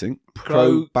 Procrastinating?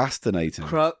 Probastinating.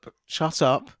 Shut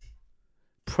up.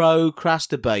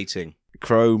 Procrastinating.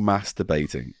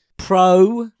 Crow-masturbating.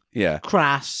 Yeah.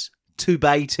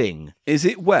 Crass-tubating. Is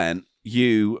it when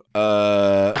you...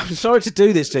 I'm sorry to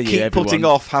do this to you, keep everyone. putting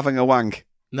off having a wank?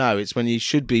 No, it's when you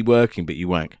should be working, but you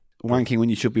wank. Wanking when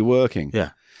you should be working?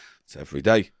 Yeah. It's every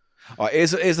day. All right,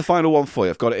 here's the final one for you.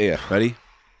 I've got it here. Ready?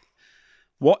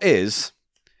 What is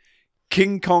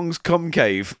King Kong's cum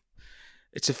cave?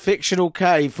 It's a fictional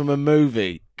cave from a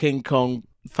movie. King Kong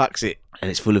fucks it,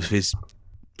 and it's full of his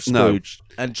spooge.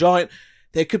 And giant...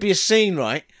 There could be a scene,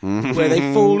 right, where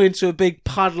they fall into a big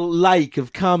puddle lake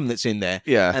of cum that's in there.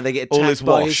 Yeah. And they get attacked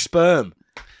by his sperm.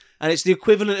 And it's the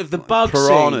equivalent of the bug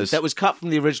piranhas. scene that was cut from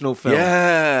the original film.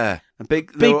 Yeah. A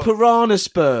big piranha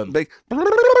sperm. Big... No, they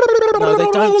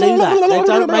don't do that. They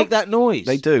don't make that noise.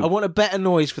 They do. I want a better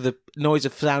noise for the noise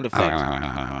of sound effect.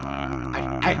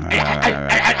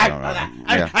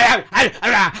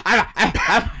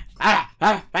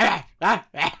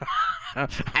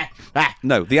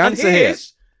 No, the answer here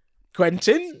is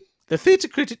Quentin, the theatre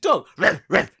critic dog. Very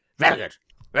good.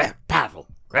 Powerful.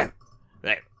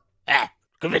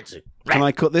 Convincing. Can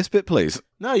I cut this bit, please?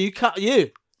 No, you cut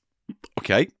you.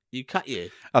 Okay. You cut you.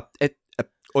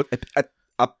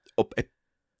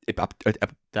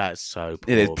 That's so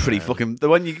poor, it is pretty man. fucking...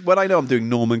 When I know I'm doing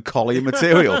Norman Collier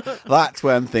material, that's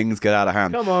when things get out of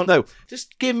hand. Come on. No.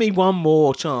 Just give me one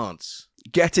more chance.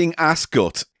 Getting ass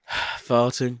gut.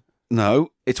 Farting. No,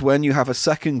 it's when you have a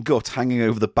second gut hanging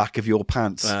over the back of your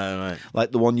pants. Right.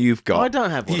 Like the one you've got. I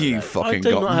don't have one of You those. fucking I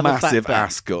do not got have a massive fat back.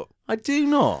 ass gut. I do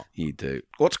not. You do.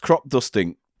 What's crop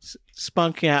dusting?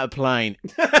 Spunking out a plane.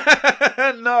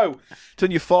 No. It's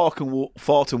when you fart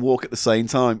and walk at the same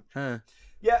time.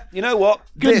 Yeah, you know what?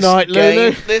 Good night,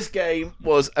 Lulu. This game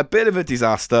was a bit of a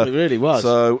disaster. It really was.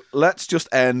 So let's just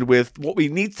end with what we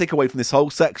need to take away from this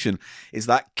whole section is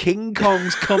that King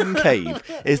Kong's cum cave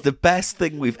is the best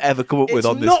thing we've ever come up with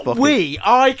on this fucking...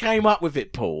 I came up with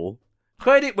it, Paul.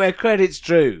 Credit where credit's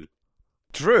due.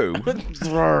 Drew?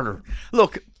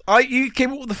 Look, you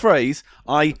came up with the phrase,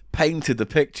 I painted the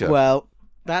picture. Well,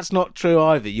 That's not true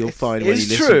either. You'll find when you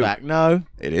is listen true. back. No,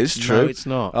 It is true. No, it's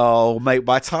not. Oh, mate,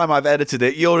 by the time I've edited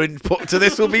it, your input to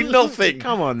this will be nothing.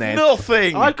 Come on, then.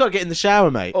 Nothing. I've got to get in the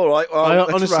shower, mate. All right, well,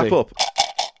 let's honestly. wrap up.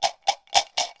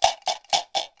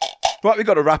 Right, we've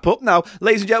got to wrap up now.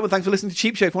 Ladies and gentlemen, thanks for listening to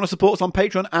Cheap Show. If you want to support us on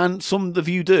Patreon, and some of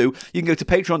you do, you can go to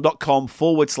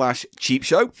patreon.com/Cheap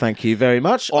Show. Thank you very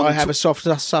much. On I have a soft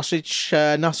sausage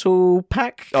nussle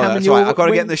pack. Oh, coming that's your right. I've got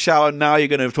to way. get in the shower now. You're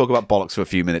going to talk about bollocks for a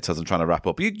few minutes as I'm trying to wrap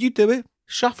up. You do it.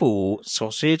 Shuffle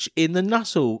sausage in the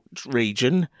nussle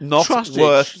region. Not Trussage.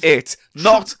 worth it.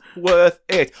 Not worth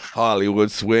it. Hollywood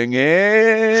swinging.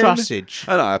 Trussage.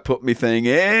 And I put me thing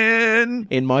in.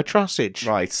 In my trussage.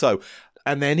 Right, so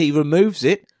And then he removes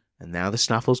it, and now the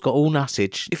snuffle's got all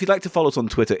nussage. if you'd like to follow us on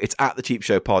Twitter, it's at The Cheap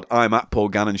Show Pod. I'm at Paul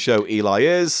Gannon Show. Eli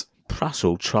is...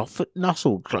 Prussel Trough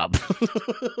Nussle Club.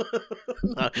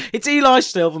 No, it's Eli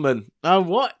Silverman.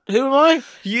 What? Who am I?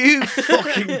 You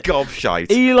fucking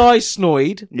gobshite. Eli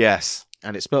Snoid. Yes.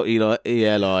 And it's spelled Eli,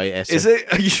 E-L-I-S. Is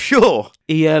it? Are you sure?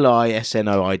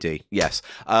 E-L-I-S-N-O-I-D. Yes.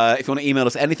 If you want to email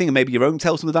us anything, and maybe your own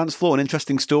Tales from the Dance Floor, an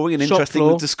interesting story, an Shop interesting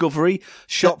floor. discovery,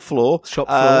 shop floor. Shop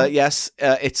floor. Yes,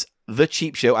 it's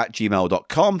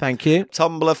thecheapshow@gmail.com. Thank you.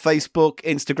 Tumblr, Facebook,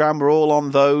 Instagram, we're all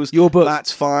on those. Your book.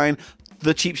 That's fine.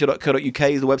 Thecheapshow.co.uk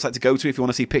is the website to go to if you want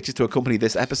to see pictures to accompany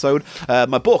this episode.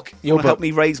 My book. Your Want to help book.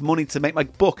 me raise money to make my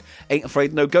book, Ain't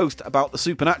Afraid No Ghost, about the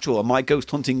supernatural and my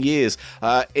ghost hunting years.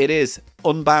 It is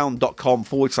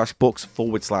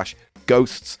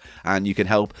unbound.com/books/ghosts, and you can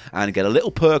help and get a little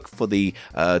perk for the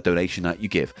donation that you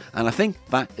give. And I think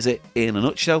that is it in a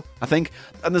nutshell, I think.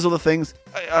 And there's other things.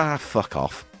 Fuck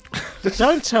off.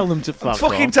 Don't tell them to fuck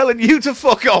Fucking off. telling you to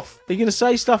fuck off. Are you going to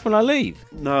say stuff when I leave?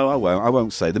 No, I won't. I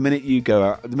won't say. The minute you go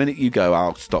out,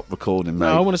 I'll stop recording, mate.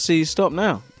 No, I want to see you stop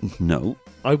now. No.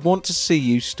 I want to see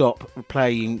you stop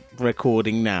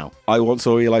recording now. I once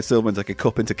saw Eli Silverman take a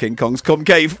cup into King Kong's cum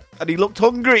cave, and he looked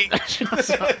hungry.